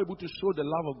that are not able to show the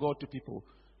love of God to people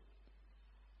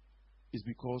is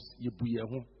because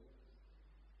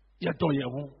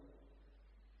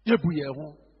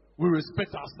we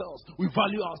respect ourselves, we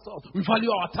value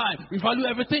our time, we value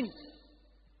everything.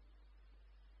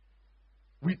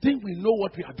 We think we know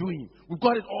what we are doing. We've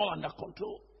got it all under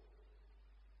control.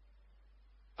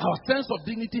 Our sense of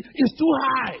dignity is too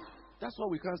high. That's why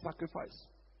we can't sacrifice.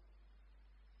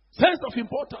 Sense of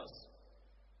importance.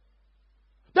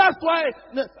 That's why.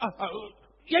 No.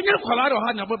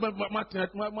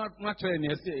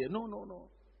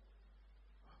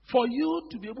 For you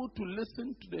to be able to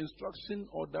listen to the instruction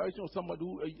or direction of somebody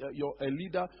a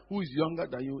leader who is younger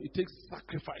than you, it takes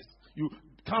sacrifice. You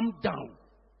come down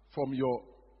from your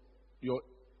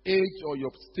age or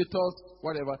your status,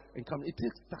 whatever, and come. It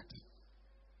takes that.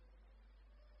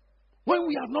 When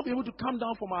we have not been able to come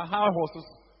down from our high horses,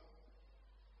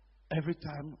 every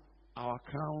time our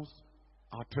crowns,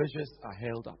 our treasures are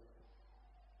held up.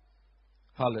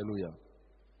 Hallelujah.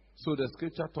 So the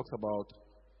scripture talks about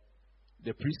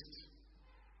the priest,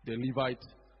 the Levite,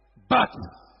 but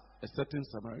a certain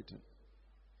Samaritan.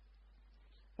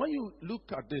 When you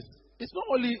look at this, it's not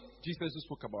only Jesus who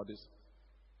spoke about this.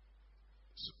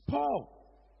 Paul,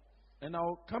 and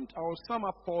I'll sum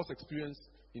up Paul's experience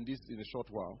in a short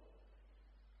while.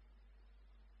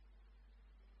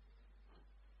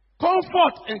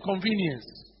 Comfort and convenience.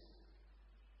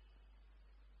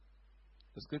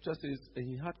 The scripture says, and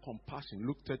he had compassion.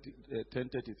 Luke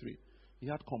 10:33. He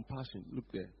had compassion.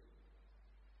 Look there.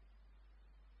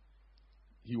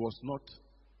 He was not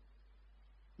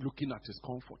looking at his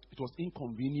comfort. It was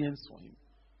inconvenience for him.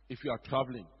 If you are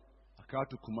traveling, Accra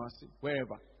to Kumasi,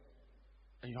 wherever,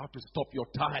 and you have to stop your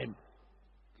time,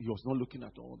 he was not looking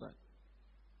at all that.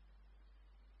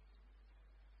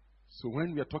 So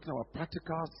when we are talking about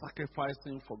practical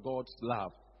sacrificing for God's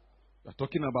love, we are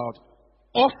talking about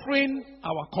offering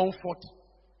our comfort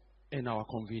and our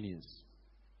convenience.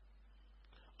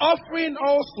 Offering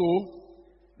also,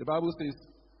 the Bible says,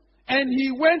 and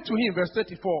he went to him, verse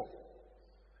 34.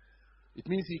 It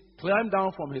means he climbed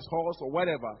down from his horse or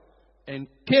whatever and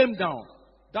came down.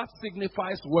 That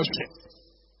signifies worship.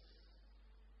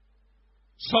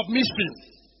 submission.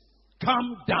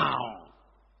 Come down.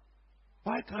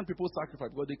 Why can't people sacrifice?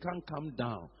 Because they can't come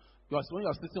down. Because when you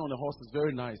are sitting on a horse, it's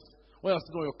very nice. When you are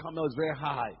sitting on your camel, it's very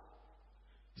high.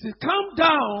 He says, come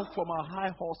down from our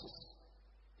high horses.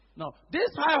 Now, this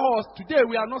high horse, today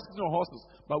we are not sitting on horses,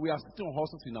 but we are sitting on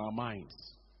horses in our minds.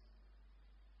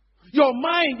 Your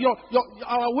mind,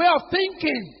 our way of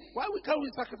thinking. Why can't we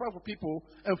sacrifice for people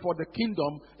and for the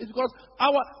kingdom? It's because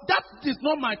that is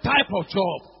not my type of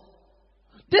job.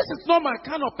 This is not my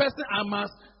kind of person I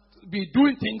must be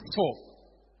doing things for.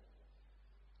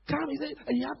 Come, he said,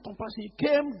 and he had compassion. He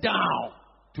came down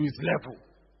to his level.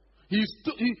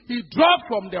 He dropped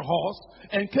from the horse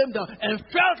and came down and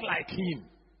felt like him.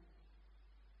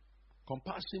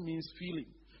 Compassion means feeling.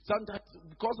 Sometimes,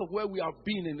 because of where we have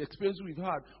been and the experience we've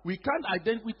had, we can't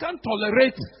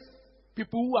tolerate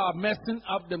people who are messing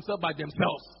up themselves by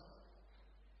themselves.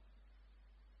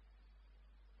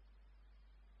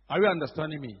 Are you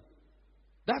understanding me?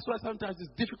 That's why sometimes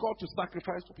it's difficult to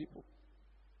sacrifice for people.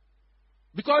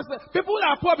 Because people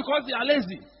are poor because they are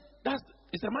lazy.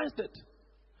 It's a mindset.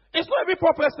 It's not every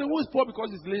poor person who is poor because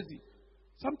he's lazy.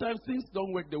 Sometimes things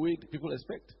don't work the way people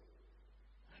expect.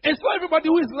 It's not everybody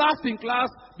who is last in class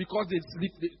because they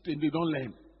sleep, they don't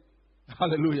learn.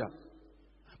 Hallelujah.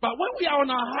 But when we are on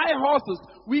our high horses,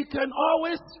 we can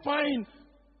always find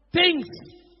things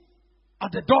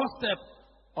at the doorstep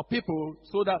of people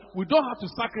so that we don't have to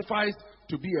sacrifice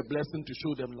to be a blessing to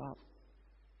show them love.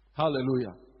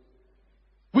 Hallelujah.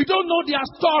 We don't know their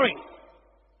story.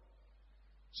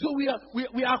 So we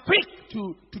are quick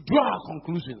to draw our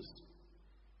conclusions.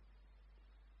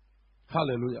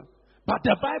 Hallelujah. But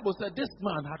the Bible said this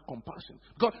man had compassion.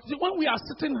 Because see, when we are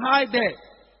sitting high there,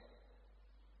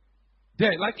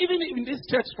 like even in this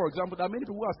church, for example, there are many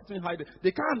people who are sitting high there.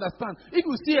 They can't understand. If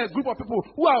you see a group of people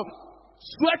who are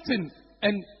sweating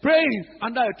and praying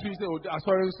under a tree, say, "Oh,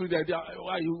 sorry,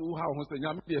 why you have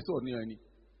so near any?"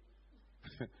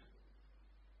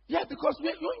 Yeah, because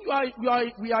when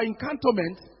we are in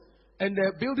cantonment, and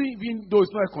the building, even though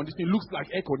it's not air conditioned, it looks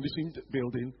like air conditioned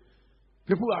building.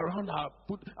 People around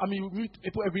we meet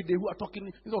people every day who are talking.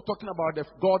 They're not talking about the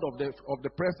God of the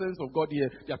presence of God here.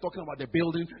 They are talking about the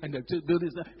building and the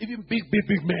buildings. Even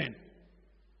big men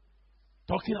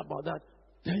talking about that.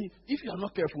 Then, if you are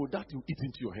not careful, that will eat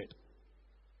into your head.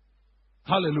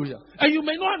 Hallelujah. And you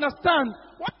may not understand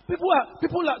what people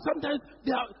are. Sometimes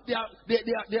they are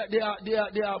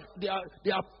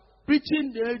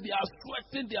preaching. They are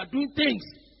sweating. They are doing things.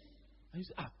 And you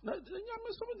say,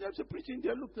 some of them are preaching.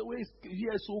 They look the way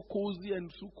here is so cozy and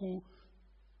so cool.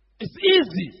 It's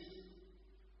easy.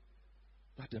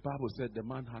 But the Bible said the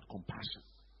man had compassion.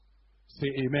 Say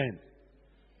amen.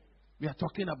 We are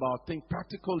talking about things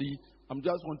practically. I'm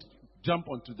just want to jump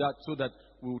onto that so that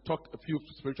we'll talk a few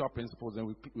spiritual principles and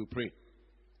we'll pray.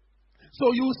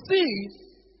 So you see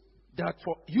that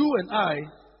for you and I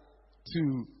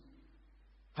to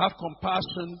have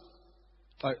compassion,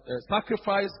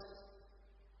 sacrifice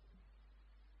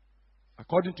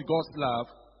according to God's love,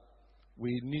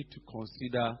 we need to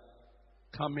consider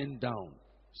coming down,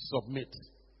 submit.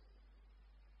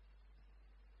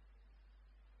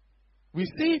 We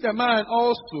see the man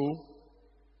also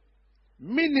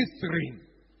ministering,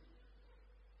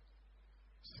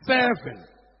 serving.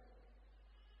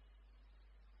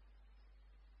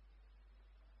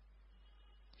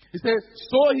 He says,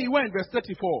 so he went, verse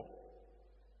 34,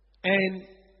 and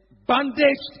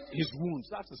bandaged his wounds.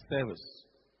 That's a service.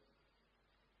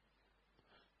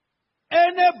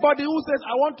 Anybody who says,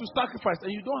 I want to sacrifice,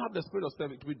 and you don't have the spirit of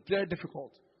service, it will be very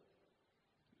difficult.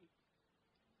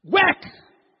 Work.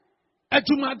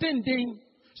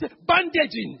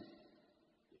 Bandaging.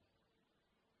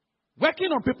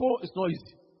 Working on people is not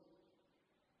easy.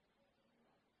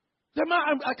 The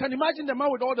man, I can imagine the man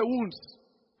with all the wounds.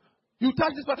 You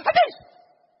touch this person,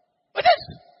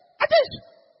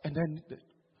 and then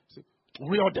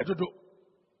we all dead.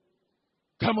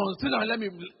 Come on, sit down, let me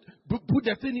put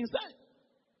the thing inside.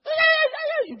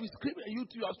 You'll be screaming, you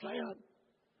too are trying.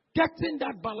 Getting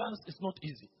that balance is not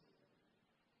easy.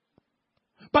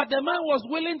 But the man was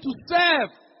willing to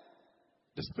serve.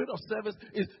 The spirit of service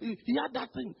he had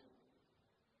that thing.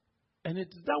 And it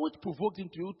is that which provoked him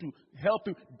to help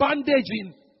him.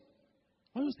 Bandaging.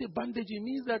 When you say bandaging, it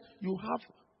means that you have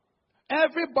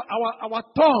our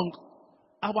tongue,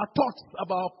 our thoughts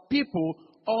about people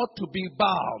ought to be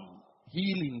balm,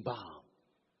 healing balm.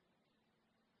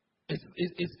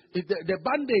 The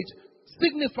bandage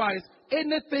signifies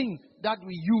anything that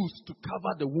we use to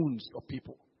cover the wounds of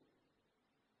people.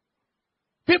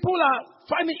 People are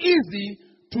finding it easy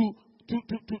to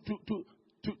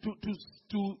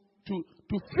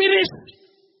finish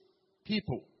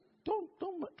people. Don't.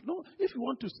 If you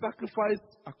want to sacrifice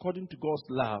according to God's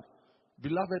love,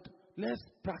 beloved, let's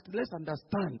practice. Let's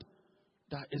understand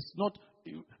that it's not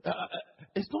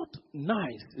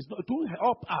nice. It won't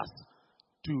help us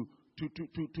to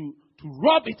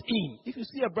rub it in. If you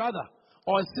see a brother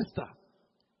or a sister,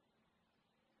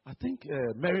 I think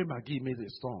Mary McGee made a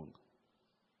song.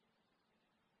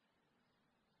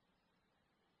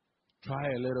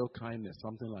 Try a little kindness,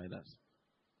 something like that.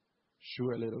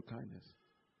 Show a little kindness.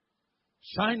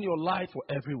 Shine your light for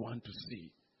everyone to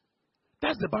see.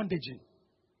 That's the bandaging.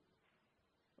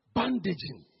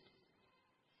 Bandaging.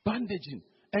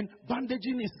 And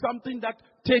bandaging is something that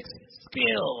takes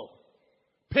skill,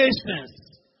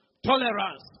 patience,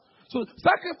 tolerance. So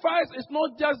sacrifice is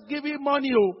not just giving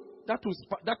money. That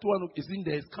one is in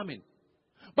there, is coming.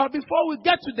 But before we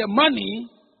get to the money,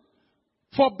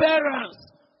 forbearance,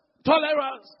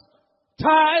 tolerance,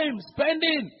 time,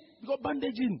 spending. Because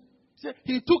bandaging.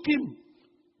 He took him,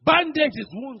 bandaged his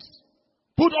wounds,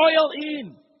 put oil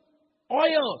in,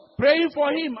 praying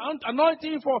for him,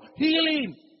 anointing for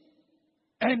healing,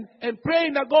 and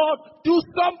praying that God do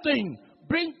something,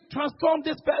 transform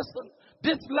this person,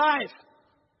 this life.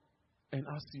 And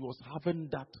as he was having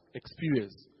that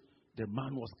experience, the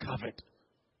man was covered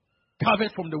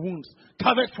from the wounds,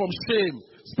 covered from shame,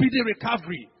 speedy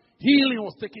recovery, healing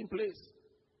was taking place.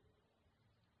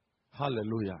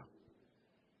 Hallelujah.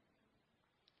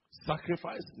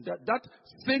 Sacrifice, that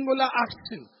singular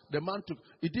action the man took,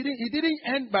 it didn't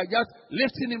end by just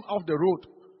lifting him off the road,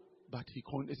 but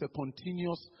it's a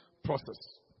continuous process.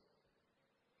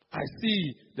 I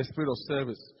see the spirit of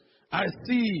service. I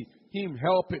see him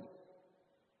helping.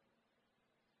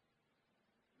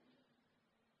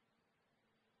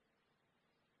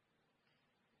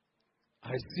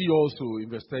 I see also in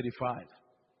verse 35,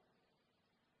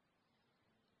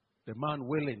 the man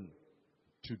willing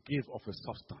to give of his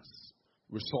substance,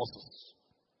 resources,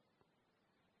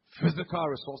 physical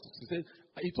resources.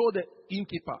 He told the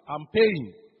innkeeper, I'm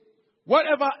paying.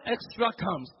 Whatever extra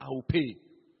comes, I will pay.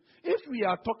 If we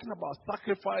are talking about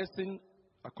sacrificing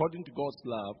according to God's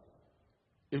love,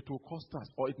 it will cost us,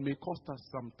 or it may cost us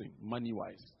something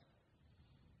money-wise.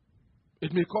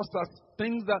 It may cost us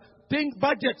things,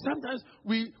 budget. Sometimes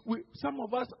some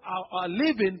of us are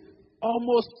living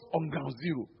almost on ground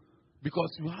zero because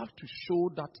you have to show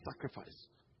that sacrifice.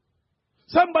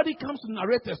 Somebody comes to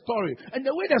narrate a story, and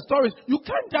the way the story is, you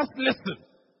can't just listen.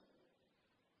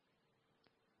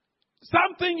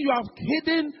 Something you have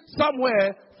hidden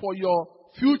somewhere for your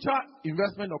future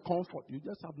investment or comfort. You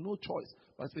just have no choice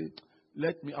but say,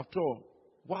 after all,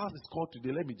 whilst it's called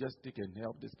today, let me just take and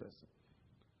help this person.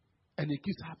 And it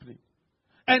keeps happening.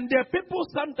 And there are people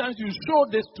sometimes you show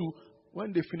this to,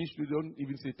 when they finish, they don't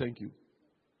even say thank you.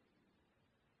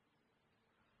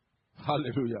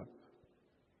 Hallelujah.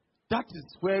 That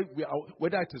is where we are,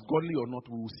 whether it is godly or not,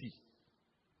 we will see.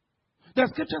 The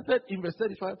scripture said in verse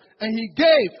 35, and he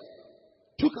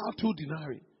took out 2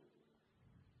 denarii.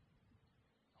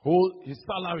 Hold his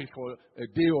salary for a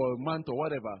day or a month or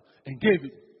whatever, and gave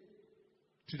it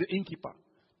to the innkeeper.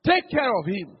 Take care of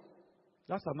him.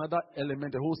 That's another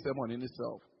element, the whole sermon in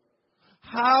itself.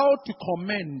 How to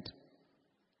commend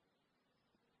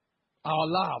our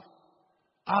love,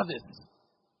 others,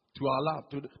 to our love,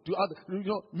 to others,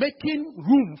 making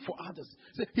room for others.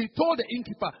 So he told the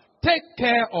innkeeper, take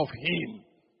care of him.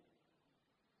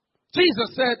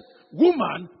 Jesus said,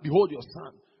 woman, behold your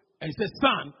son. And he said,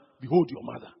 son, behold your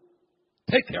mother.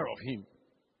 Take care of him.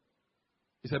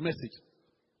 It's a message.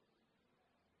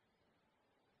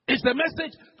 It's a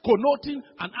message connoting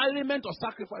an element of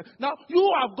sacrifice. Now,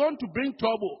 you have gone to bring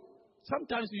trouble.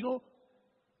 Sometimes,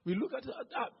 we look at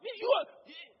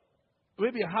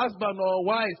maybe a husband or a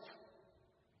wife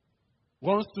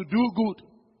wants to do good.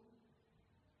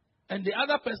 And the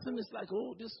other person is like,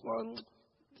 oh, this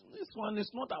one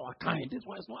is not our kind. This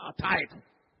one is not our type.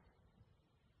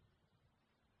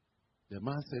 The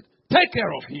man said, take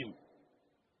care of him.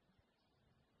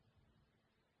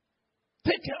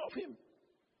 Take care of him.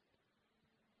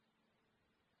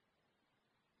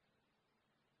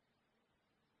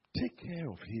 Take care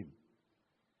of him.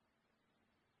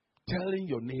 Tell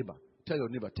your neighbor,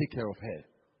 take care of her.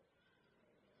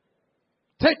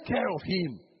 Take care of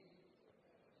him.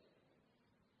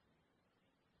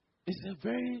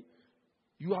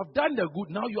 You have done the good.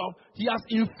 Now he has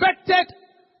infected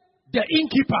the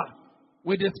innkeeper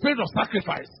with the spirit of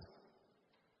sacrifice.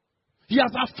 He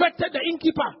has affected the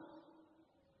innkeeper.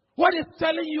 What it's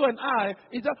telling you and I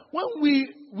is that when we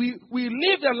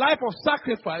live a life of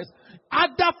sacrifice,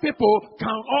 other people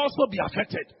can also be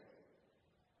affected.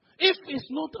 If it's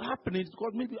not happening, it's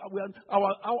because maybe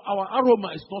our aroma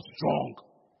is not strong.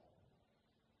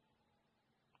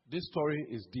 This story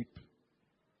is deep.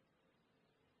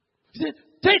 He said,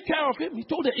 take care of him. He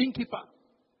told the innkeeper,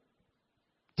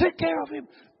 take care of him.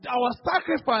 Our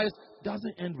sacrifice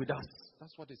doesn't end with us.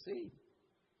 That's what they say.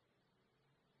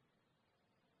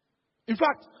 In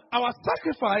fact, our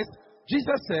sacrifice,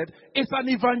 Jesus said, is an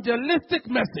evangelistic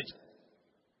message.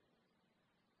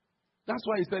 That's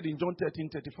why he said in John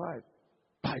 13:35,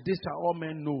 by this shall all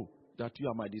men know that you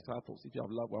are my disciples, if you have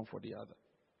love one for the other.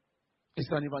 It's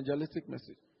an evangelistic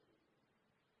message.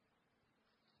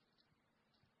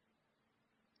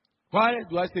 Why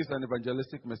do I say it's an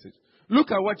evangelistic message?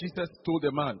 Look at what Jesus told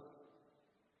the man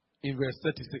in verse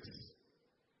 36.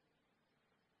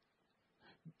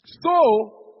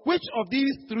 So, which of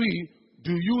these three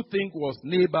do you think was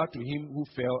neighbor to him who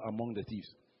fell among the thieves?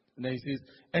 And then he says,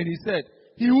 and he said,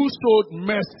 he who showed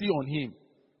mercy on him.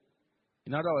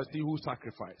 In other words, he who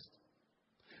sacrificed.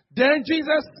 Then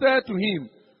Jesus said to him,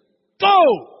 go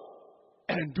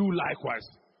and do likewise.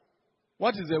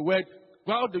 What is the word?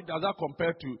 How does that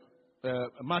compare to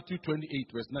Matthew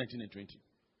 28, verse 19 and 20?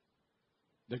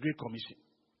 The Great Commission.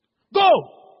 Go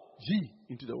ye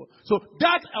into the world. So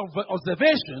that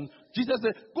observation, Jesus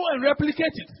said, go and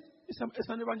replicate it. It's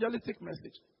an evangelistic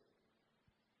message.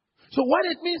 So what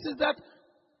it means is that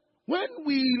when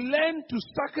we learn to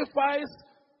sacrifice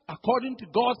according to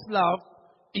God's love,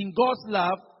 in God's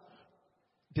love,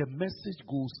 the message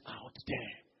goes out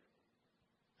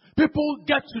there. People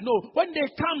get to know. When they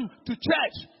come to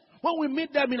church, when we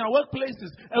meet them in our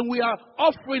workplaces and we are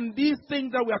offering these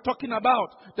things that we are talking about,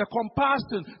 the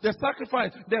compassion, the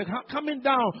sacrifice, the coming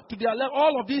down to their level,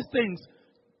 all of these things,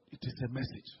 it is a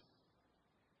message.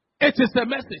 It is a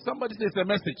message. Somebody says a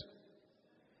message.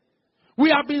 We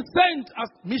have been sent as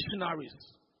missionaries.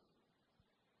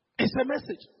 It's a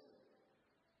message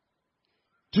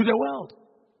to the world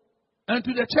and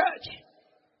to the church.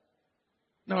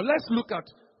 Now let's look at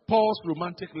Paul's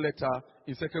romantic letter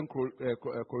in 2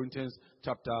 Corinthians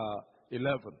chapter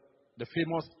 11. The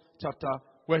famous chapter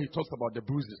where he talks about the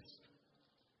bruises.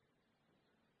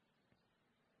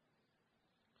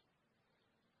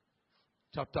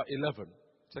 Chapter 11.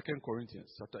 2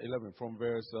 Corinthians chapter 11 from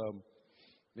verse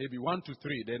maybe 1 to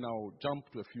 3. Then I'll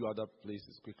jump to a few other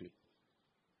places quickly.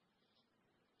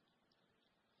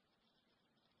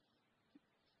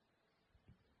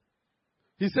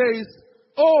 He says,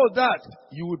 oh, that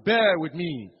you would bear with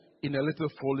me in a little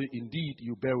folly. Indeed,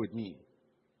 you bear with me.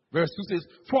 Verse 2 says,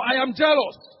 for I am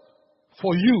jealous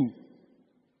for you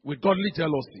with godly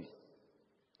jealousy.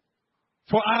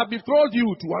 For I have betrothed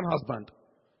you to one husband,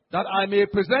 that I may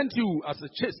present you as a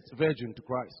chaste virgin to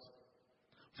Christ.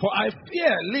 For I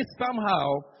fear lest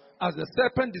somehow, as the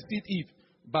serpent deceived Eve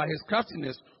by his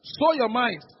craftiness, so your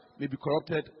minds may be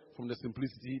corrupted from the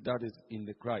simplicity that is in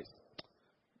the Christ.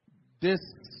 This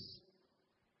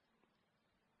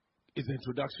is the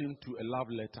introduction to a love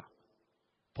letter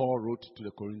Paul wrote to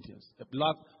the Corinthians. A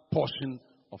love portion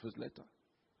of his letter.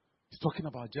 He's talking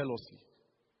about jealousy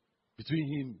between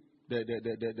him,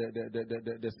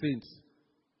 the saints,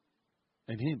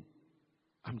 and him.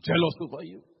 I'm jealous over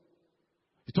you.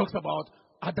 He talks about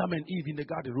Adam and Eve in the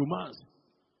garden, romance.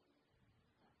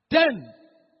 Then,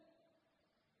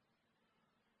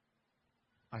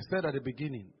 I said at the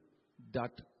beginning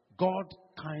that God's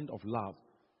kind of love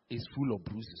is full of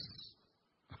bruises.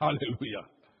 Hallelujah.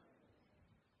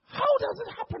 How does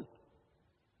it happen?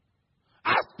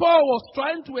 As Paul was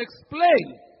trying to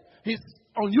explain his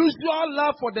unusual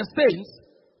love for the saints,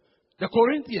 the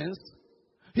Corinthians,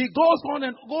 he goes on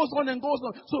and goes on and goes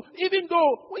on. So even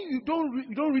though when you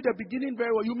don't read the beginning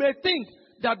very well, you may think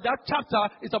that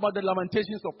chapter is about the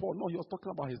lamentations of Paul. No, he was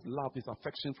talking about his love, his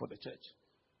affection for the church.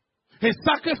 His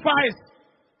sacrifice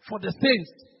for the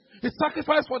saints. His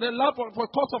sacrifice for the love for the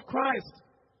cause of Christ.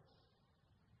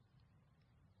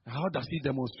 How does he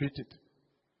demonstrate it?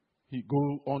 He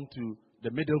goes on to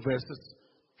the middle verses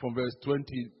from verse 20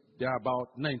 thereabout,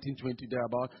 19, 20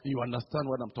 thereabout. You understand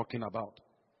what I'm talking about.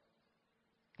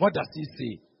 What does he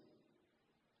say?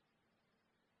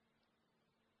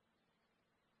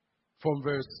 From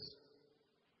verse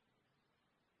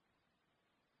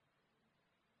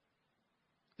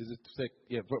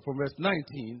from verse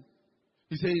 19,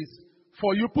 he says,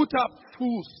 for you put up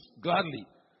fools gladly,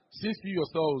 since you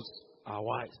yourselves are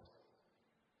wise.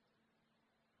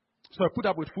 So I put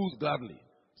up with fools gladly,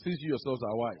 since you yourselves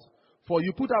are wise. For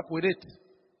you put up with it,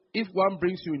 if one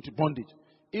brings you into bondage,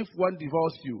 if one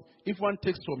devours you, if one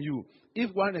takes from you, if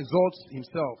one exalts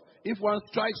himself, if one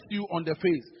strikes you on the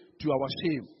face, to our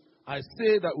shame. I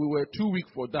say that we were too weak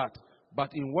for that, but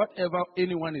in whatever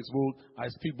anyone is bold, I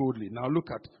speak boldly. Now look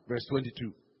at verse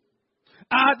 22.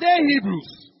 Are they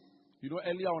Hebrews? You know,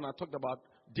 earlier on I talked about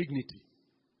dignity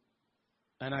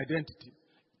and identity.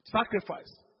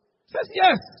 Sacrifice. It says,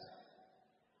 yes.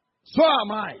 So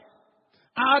am I.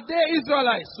 Are they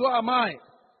Israelites? So am I.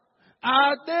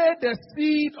 Are they the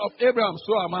seed of Abraham?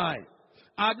 So am I.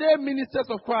 Are they ministers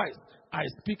of Christ? I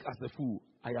speak as a fool.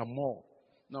 I am more.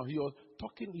 Now he was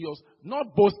talking, he was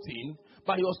not boasting,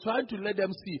 but he was trying to let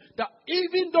them see that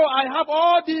even though I have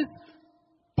all these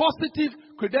positive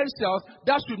credentials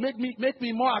that should make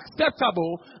me more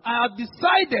acceptable, I have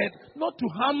decided not to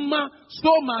hammer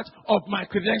so much of my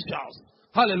credentials.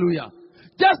 Hallelujah.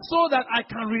 Just so that I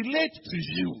can relate to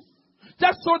you.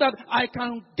 Just so that I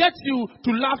can get you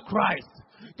to love Christ.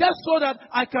 Just so that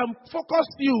I can focus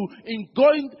you in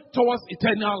going towards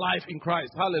eternal life in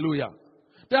Christ. Hallelujah.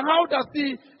 Then how does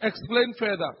he explain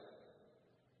further?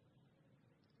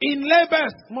 In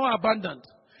labors, more abundant.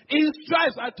 In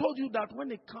stripes, I told you that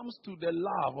when it comes to the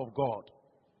love of God,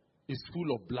 it's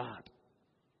full of blood.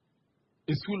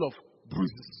 It's full of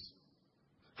bruises.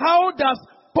 How does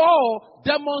Paul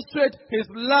demonstrate his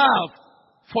love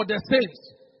for the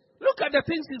saints? Look at the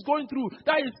things he's going through.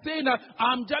 That is saying that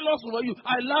I'm jealous over you.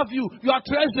 I love you. You are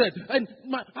treasured. And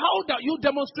how do you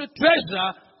demonstrate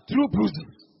treasure? Through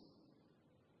bruises.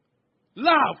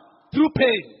 Love through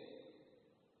pain.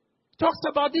 Talks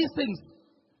about these things.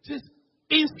 It says,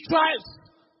 in stripes,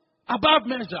 above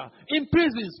measure. In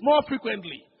prisons, more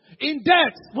frequently. In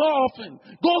death, more often.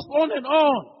 Goes on and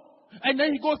on. And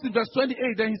then he goes to verse 28.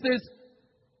 Then he says,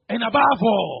 and above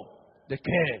all, the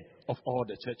care of all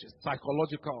the churches.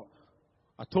 Psychological.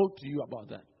 I told to you about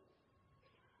that.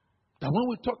 That when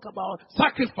we talk about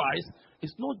sacrifice,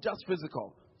 it's not just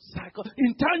physical.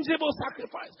 Intangible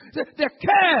sacrifice. The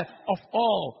care of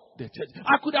all the church.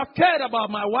 I could have cared about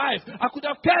my wife. I could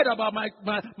have cared about my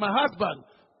husband.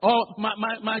 Or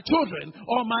my children.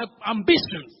 Or my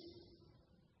ambitions.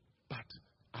 But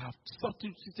I have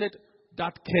substituted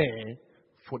that care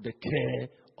for the care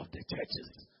of the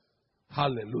churches.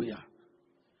 Hallelujah.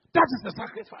 That is the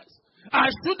sacrifice. I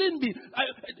shouldn't be.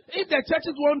 If the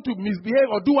churches want to misbehave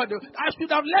or do what they, I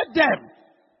should have let them.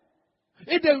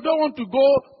 If they don't want to go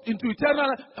into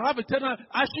have eternal,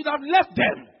 I should have left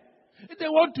them. If they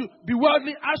want to be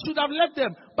worldly, I should have left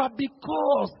them. But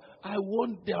because I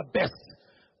want their best,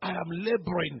 I am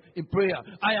laboring in prayer.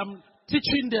 I am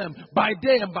teaching them by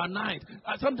day and by night.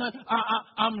 Sometimes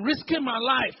I'm risking my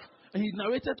life. And he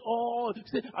narrated all, he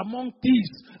said, among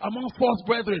thieves, among false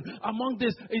brethren, among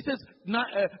this. He says,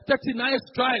 39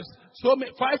 stripes. So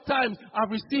 5 times I've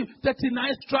received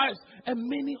 39 stripes. And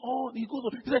many all. He goes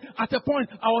on. He said, at a point,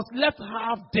 I was left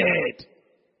half dead.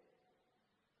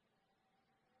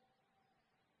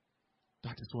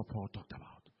 That is what Paul talked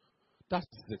about. That's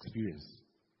his experience.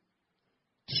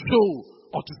 To show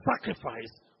or to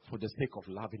sacrifice for the sake of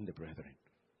loving the brethren.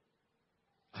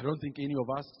 I don't think any of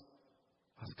us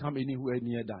has come anywhere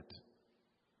near that.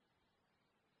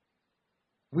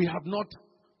 We have not,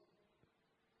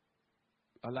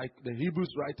 like the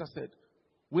Hebrews writer said,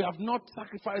 we have not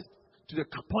sacrificed to the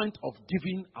point of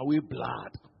giving away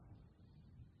blood.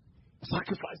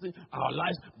 Sacrificing our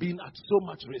lives, being at so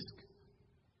much risk.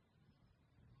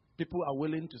 People are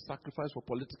willing to sacrifice for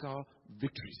political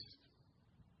victories.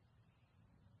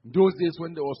 In those days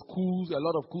when there was coups, a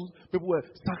lot of coups, people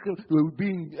were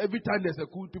being, every time there's a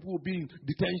coup, people will be in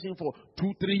detention for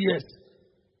 2-3 years,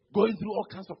 going through all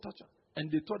kinds of torture.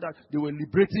 And they thought that they were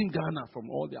liberating Ghana from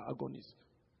all their agonies.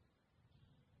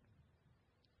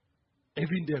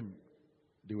 Even them,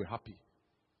 they were happy.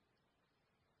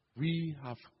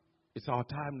 It's our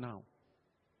time now.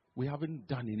 We haven't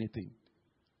done anything.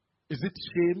 Is it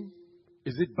shame?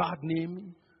 Is it bad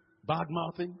naming? Bad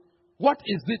mouthing? What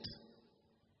is it?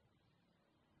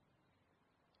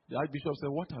 The Archbishop said,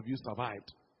 what have you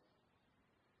survived?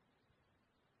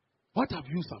 What have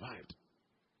you survived?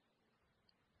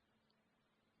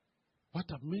 What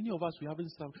have many of us, we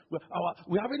haven't survived?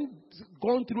 We haven't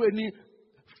gone through any,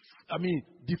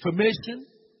 defamation,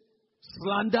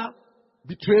 slander,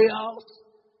 betrayals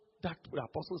that the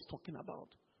apostle is talking about.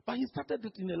 But he started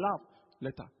it in a love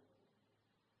letter.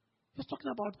 He's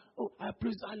talking about, I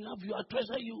love you, I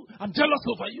treasure you, I'm jealous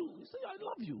over you. He said, I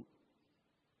love you.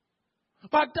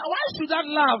 But why should that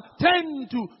love turn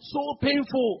to so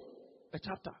painful a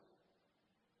chapter?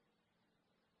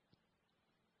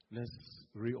 Let's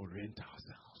reorient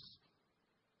ourselves.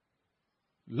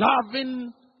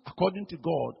 Loving according to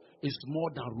God is more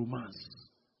than romance.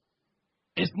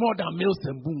 It's more than mills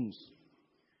and booms.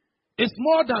 It's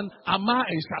more than Ama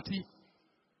and Shati.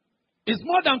 It's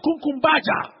more than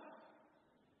Kunkumbaja.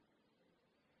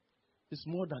 It's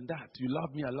more than that. You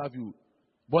love me, I love you.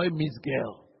 Boy meets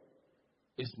girl.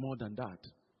 It's more than that.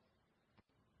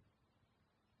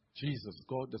 Jesus,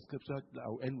 God, the scripture,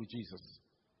 I'll end with Jesus.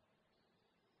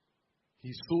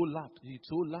 He so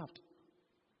loved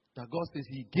that God says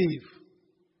He gave.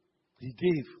 He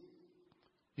gave.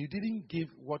 He didn't give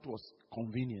what was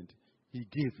convenient. He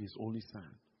gave His only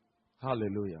Son.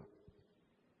 Hallelujah.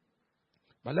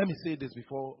 But let me say this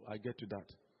before I get to that.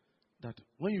 That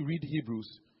when you read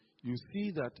Hebrews, you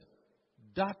see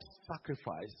that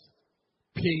sacrifice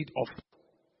paid off.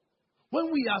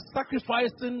 When we are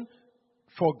sacrificing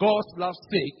for God's love's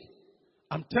sake,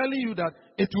 I'm telling you that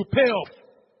it will pay off.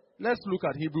 Let's look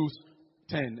at Hebrews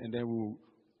 10 and then we'll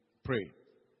pray.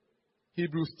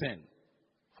 Hebrews 10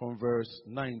 from verse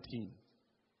 19.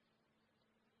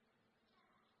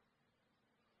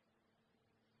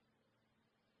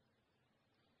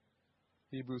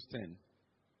 Hebrews 10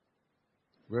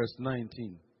 verse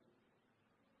 19.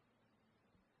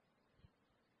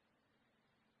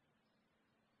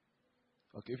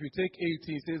 Okay, if you take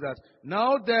 18, it says that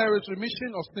now there is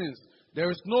remission of sins.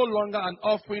 There is no longer an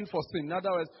offering for sin. In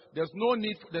other words, there's no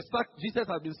need. Jesus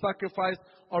has been sacrificed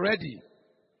already.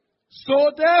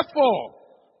 So therefore,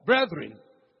 brethren,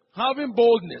 having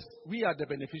boldness, we are the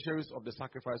beneficiaries of the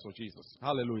sacrifice of Jesus.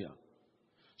 Hallelujah.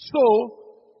 So,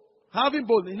 having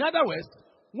boldness. In other words,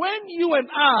 when you and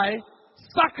I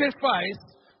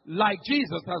sacrifice like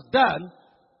Jesus has done,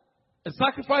 and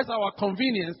sacrifice our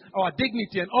convenience, our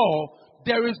dignity and all,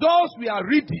 the results we are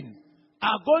reading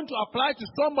are going to apply to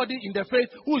somebody in the faith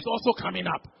who is also coming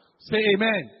up. Say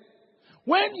amen.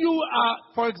 When you are,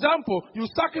 for example, you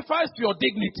sacrifice your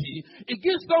dignity, it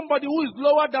gives somebody who is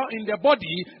lower down in their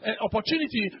body an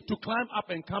opportunity to climb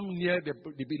up and come near the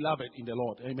beloved in the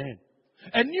Lord. Amen.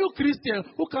 A new Christian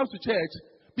who comes to church,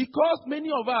 because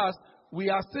many of us, we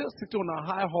are still sitting on our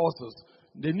high horses,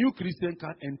 the new Christian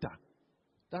can't enter.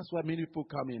 That's why many people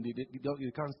come in, they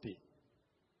can't stay.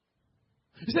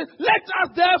 He said, let us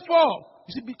therefore,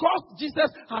 you see, because Jesus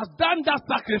has done that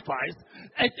sacrifice,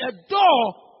 a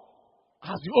door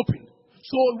has been opened.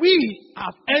 So we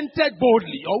have entered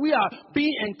boldly, or we are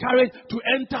being encouraged to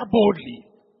enter boldly.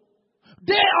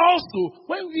 They also,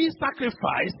 when we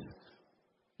sacrifice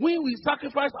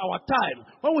our time,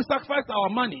 when we sacrifice our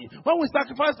money, when we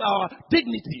sacrifice our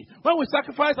dignity, when we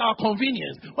sacrifice our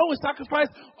convenience, when we sacrifice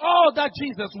all that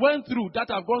Jesus went through, that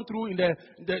I've gone through in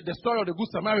the story of the Good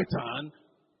Samaritan,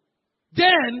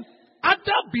 then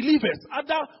other believers,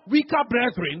 other weaker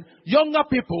brethren, younger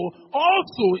people,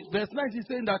 also, verse 19 is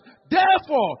saying that,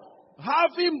 therefore,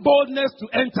 having boldness to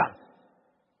enter.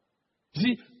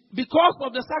 See, because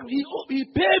of the sacrifice, he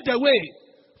paved the way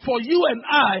for you and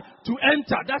I to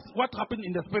enter. That's what happened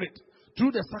in the Spirit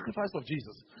through the sacrifice of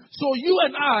Jesus. So you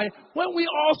and I, when we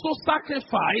also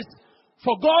sacrifice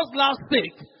for God's love's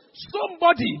sake,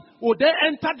 somebody will then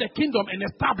enter the kingdom and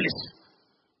establish.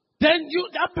 Then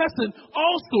that person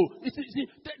also, the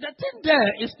thing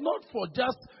there is not for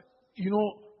just,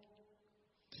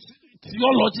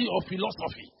 theology or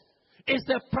philosophy. It's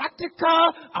a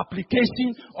practical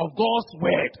application of God's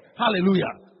word.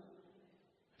 Hallelujah.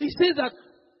 He says that,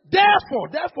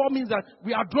 therefore means that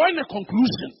we are drawing a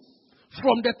conclusion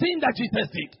from the thing that Jesus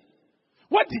did.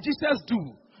 What did Jesus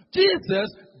do?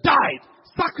 Jesus died,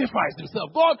 sacrificed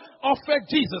himself. God offered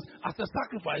Jesus as a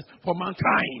sacrifice for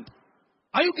mankind.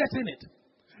 Are you getting it?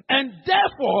 And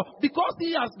therefore, because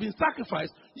he has been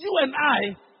sacrificed, you and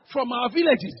I, from our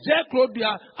villages,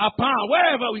 Jeklobia, Apan,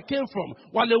 wherever we came from,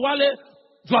 Wale Wale,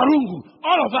 Zwarungu,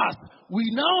 all of us, we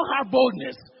now have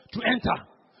boldness to enter.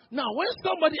 Now, when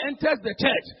somebody enters the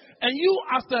church, and you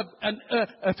as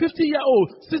a 50-year-old,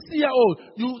 60-year-old,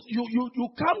 you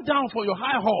come down from your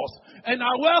high horse and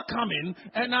are welcoming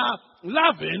and are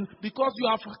loving because you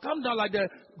have come down like the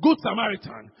Good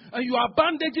Samaritan, and you are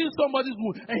bandaging somebody's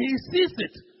wound, and he sees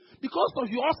it. Because of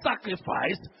your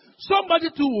sacrifice, somebody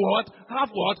to have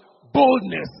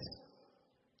boldness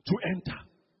to enter.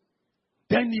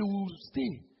 Then you will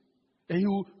stay, and you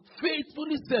will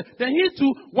faithfully serve. Then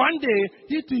one day,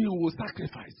 he will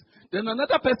sacrifice. Then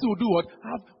another person will do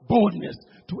have boldness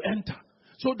to enter.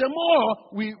 So the more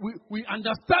we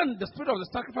understand the spirit of the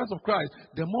sacrifice of Christ,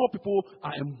 the more people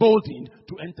are emboldened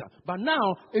to enter. But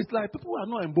now, it's like people are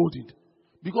not emboldened.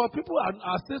 Because people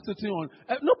are still sitting on,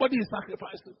 nobody is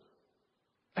sacrificing.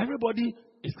 Everybody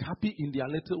is happy in their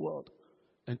little world.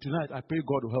 And tonight, I pray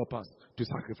God will help us to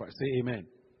sacrifice. Say amen.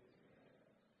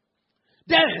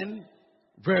 Then,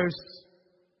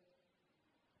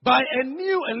 by a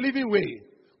new and living way,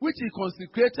 which he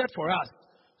consecrated for us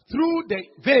through the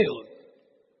veil,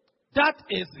 that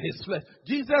is his flesh.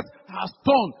 Jesus has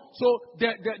torn. So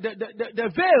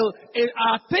the veil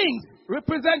are things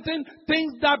representing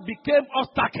things that became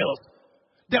obstacles.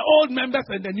 The old members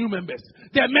and the new members.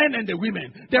 The men and the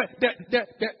women.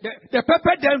 The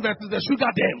pepper dam versus the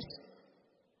sugar dams.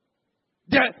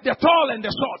 The tall and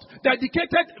the short. The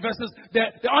educated versus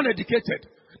the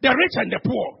uneducated. The rich and the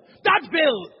poor. That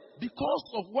veil, because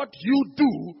of what you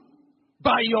do,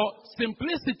 by your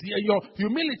simplicity and your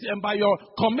humility and by your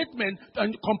commitment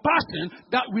and compassion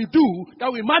that we do,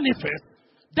 that we manifest,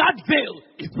 that veil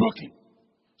is broken.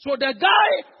 So the guy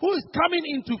who is coming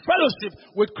into fellowship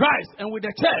with Christ and with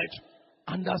the church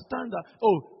understands that,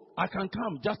 oh, I can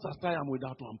come just as I am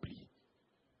without one plea.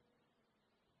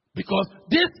 Because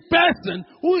this person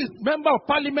who is member of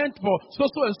parliament for so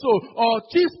and so, or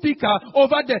chief speaker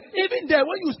over there, even there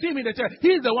when you see him in the church, he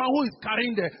is the one who is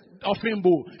carrying the offering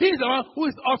bowl. He is the one who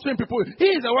is ushering people. He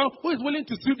is the one who is willing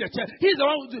to sweep the church. He is the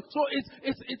one who, so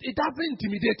it doesn't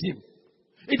intimidate him.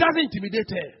 It doesn't intimidate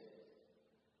her.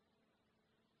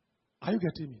 Are you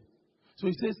getting me? So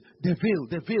he says, the veils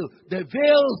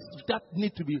that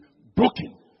need to be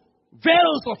broken.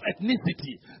 Veils of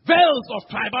ethnicity, veils of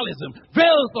tribalism,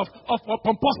 veils of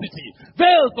pomposity,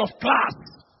 veils of class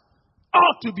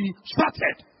ought to be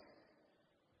shattered.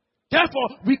 Therefore,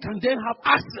 we can then have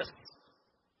access.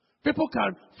 People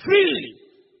can freely,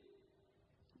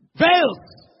 veils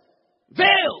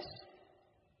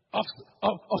of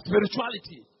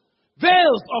spirituality,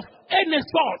 veils of any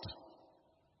sort,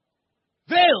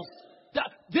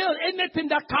 veil anything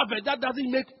that covers, that doesn't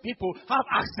make people have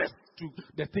access to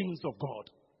the things of God.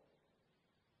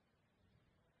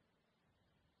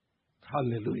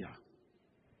 Hallelujah.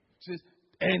 It says,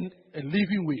 and a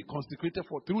living way consecrated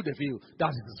for through the veil, that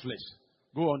is his flesh.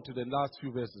 Go on to the last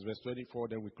few verses, verse 24,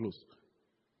 then we close.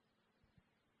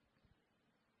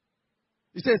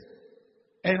 It says,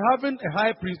 and having a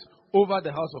high priest over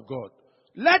the house of God.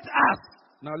 Let us,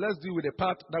 now let's deal with the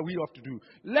part that we have to do.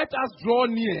 Let us draw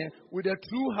near with a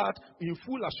true heart in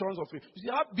full assurance of faith. You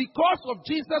see, because of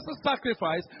Jesus'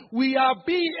 sacrifice, we are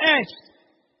being urged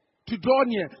to draw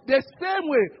near. The same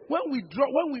way, when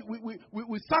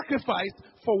we sacrifice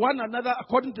for one another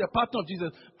according to the pattern of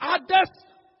Jesus, others,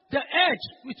 the urge,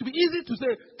 it will be easy to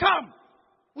say, come,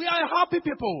 we are happy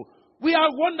people. We are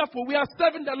wonderful. We are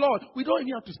serving the Lord. We don't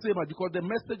even have to say much because the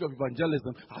message of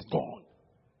evangelism has gone.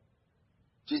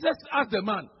 Jesus asked the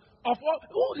man, of all,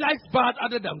 who likes bad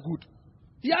other than good?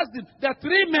 He asked him, the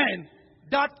three men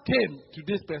that came to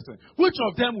this person, which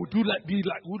of them would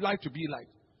like to be like?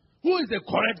 Who is the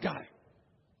correct guy?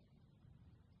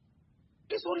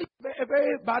 It's only a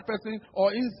very bad person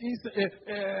or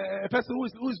a person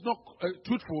who is not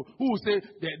truthful who will say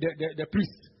the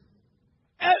priest.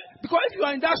 Because if you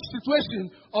are in that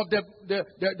situation of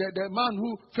the man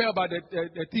who fell by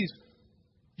the thieves,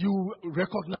 you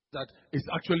recognize that it's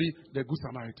actually the good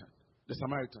Samaritan, the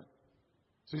Samaritan.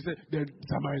 So he said, the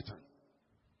Samaritan.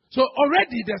 So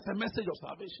already there's a message of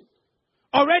salvation.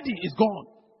 Already it's gone.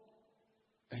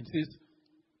 And he says,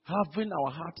 having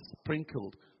our hearts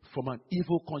sprinkled from an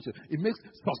evil conscience. It makes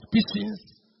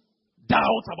suspicions,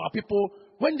 doubts about people.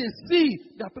 When they see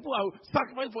that people are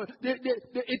sacrificing for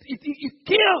it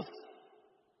kills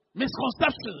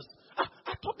misconceptions.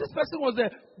 I thought this person was the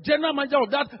general manager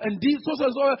of that and this, so.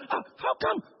 How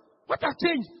come? What has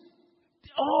changed?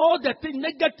 All the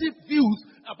negative views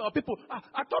about people.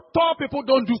 I thought tall people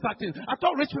don't do certain things. I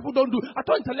thought rich people don't do. I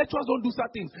thought intellectuals don't do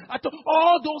certain things. I thought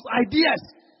all those ideas.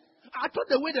 I thought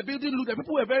the way the building looked, the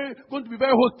people were going to be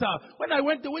very hostile. When I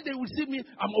went, the way they would see me,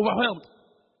 I'm overwhelmed.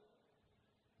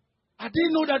 I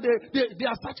didn't know that they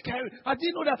are such caring. I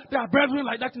didn't know that there are brethren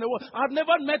like that in the world. I've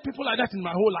never met people like that in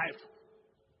my whole life.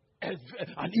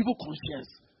 An evil conscience,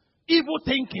 evil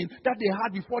thinking that they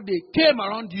had before they came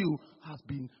around you has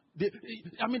been, the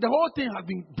whole thing has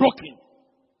been broken.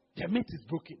 Their myth is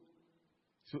broken.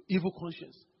 So evil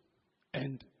conscience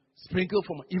and sprinkle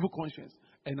from an evil conscience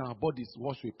and our bodies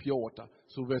washed with pure water.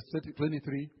 So verse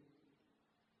 23,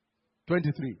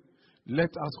 let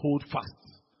us hold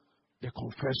fast the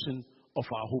confession of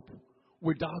our hope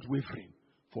without wavering,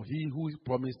 for he who is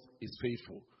promised is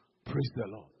faithful. Praise the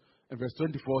Lord. And verse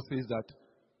 24 says that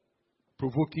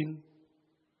provoking,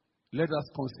 let us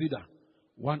consider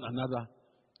one another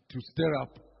to stir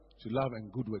up to love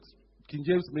and good works. King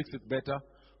James makes it better,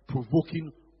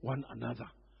 provoking one another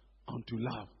unto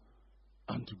love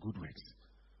and to good works.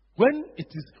 When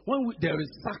there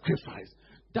is sacrifice,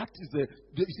 that is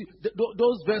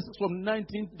those verses from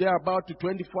 19 there about to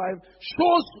 25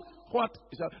 shows what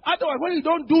is that. Otherwise, when you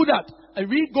don't do that, and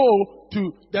we go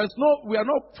to we are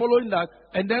not following that,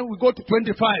 and then we go to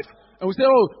 25, and we say,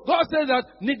 oh, God says that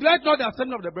neglect not the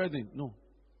assembly of the brethren. No,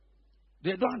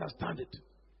 they don't understand it.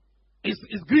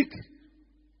 It's Greek,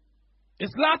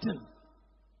 it's Latin,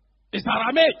 It's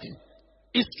Aramaic.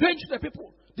 It's strange to the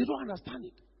people. They don't understand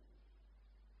it.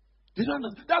 They don't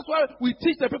understand. That's why we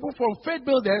teach the people from faith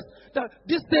builders that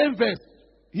this same verse,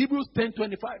 Hebrews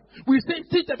 10:25. We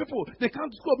teach the people, they come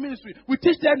to school of ministry. We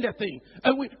teach them the thing.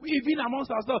 And we even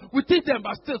amongst ourselves, we teach them,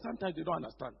 but still sometimes they don't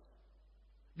understand.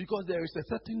 Because there is a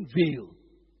certain veil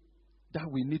that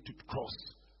we need to cross.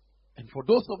 And for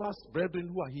those of us, brethren,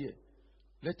 who are here,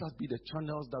 let us be the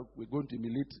channels that we're going to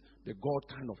emulate the God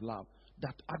kind of love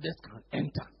that others can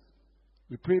enter.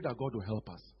 We pray that God will help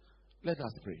us. Let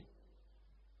us pray.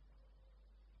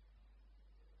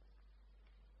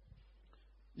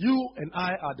 You and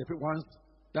I are the ones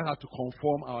that have to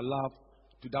conform our love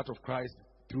to that of Christ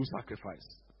through sacrifice.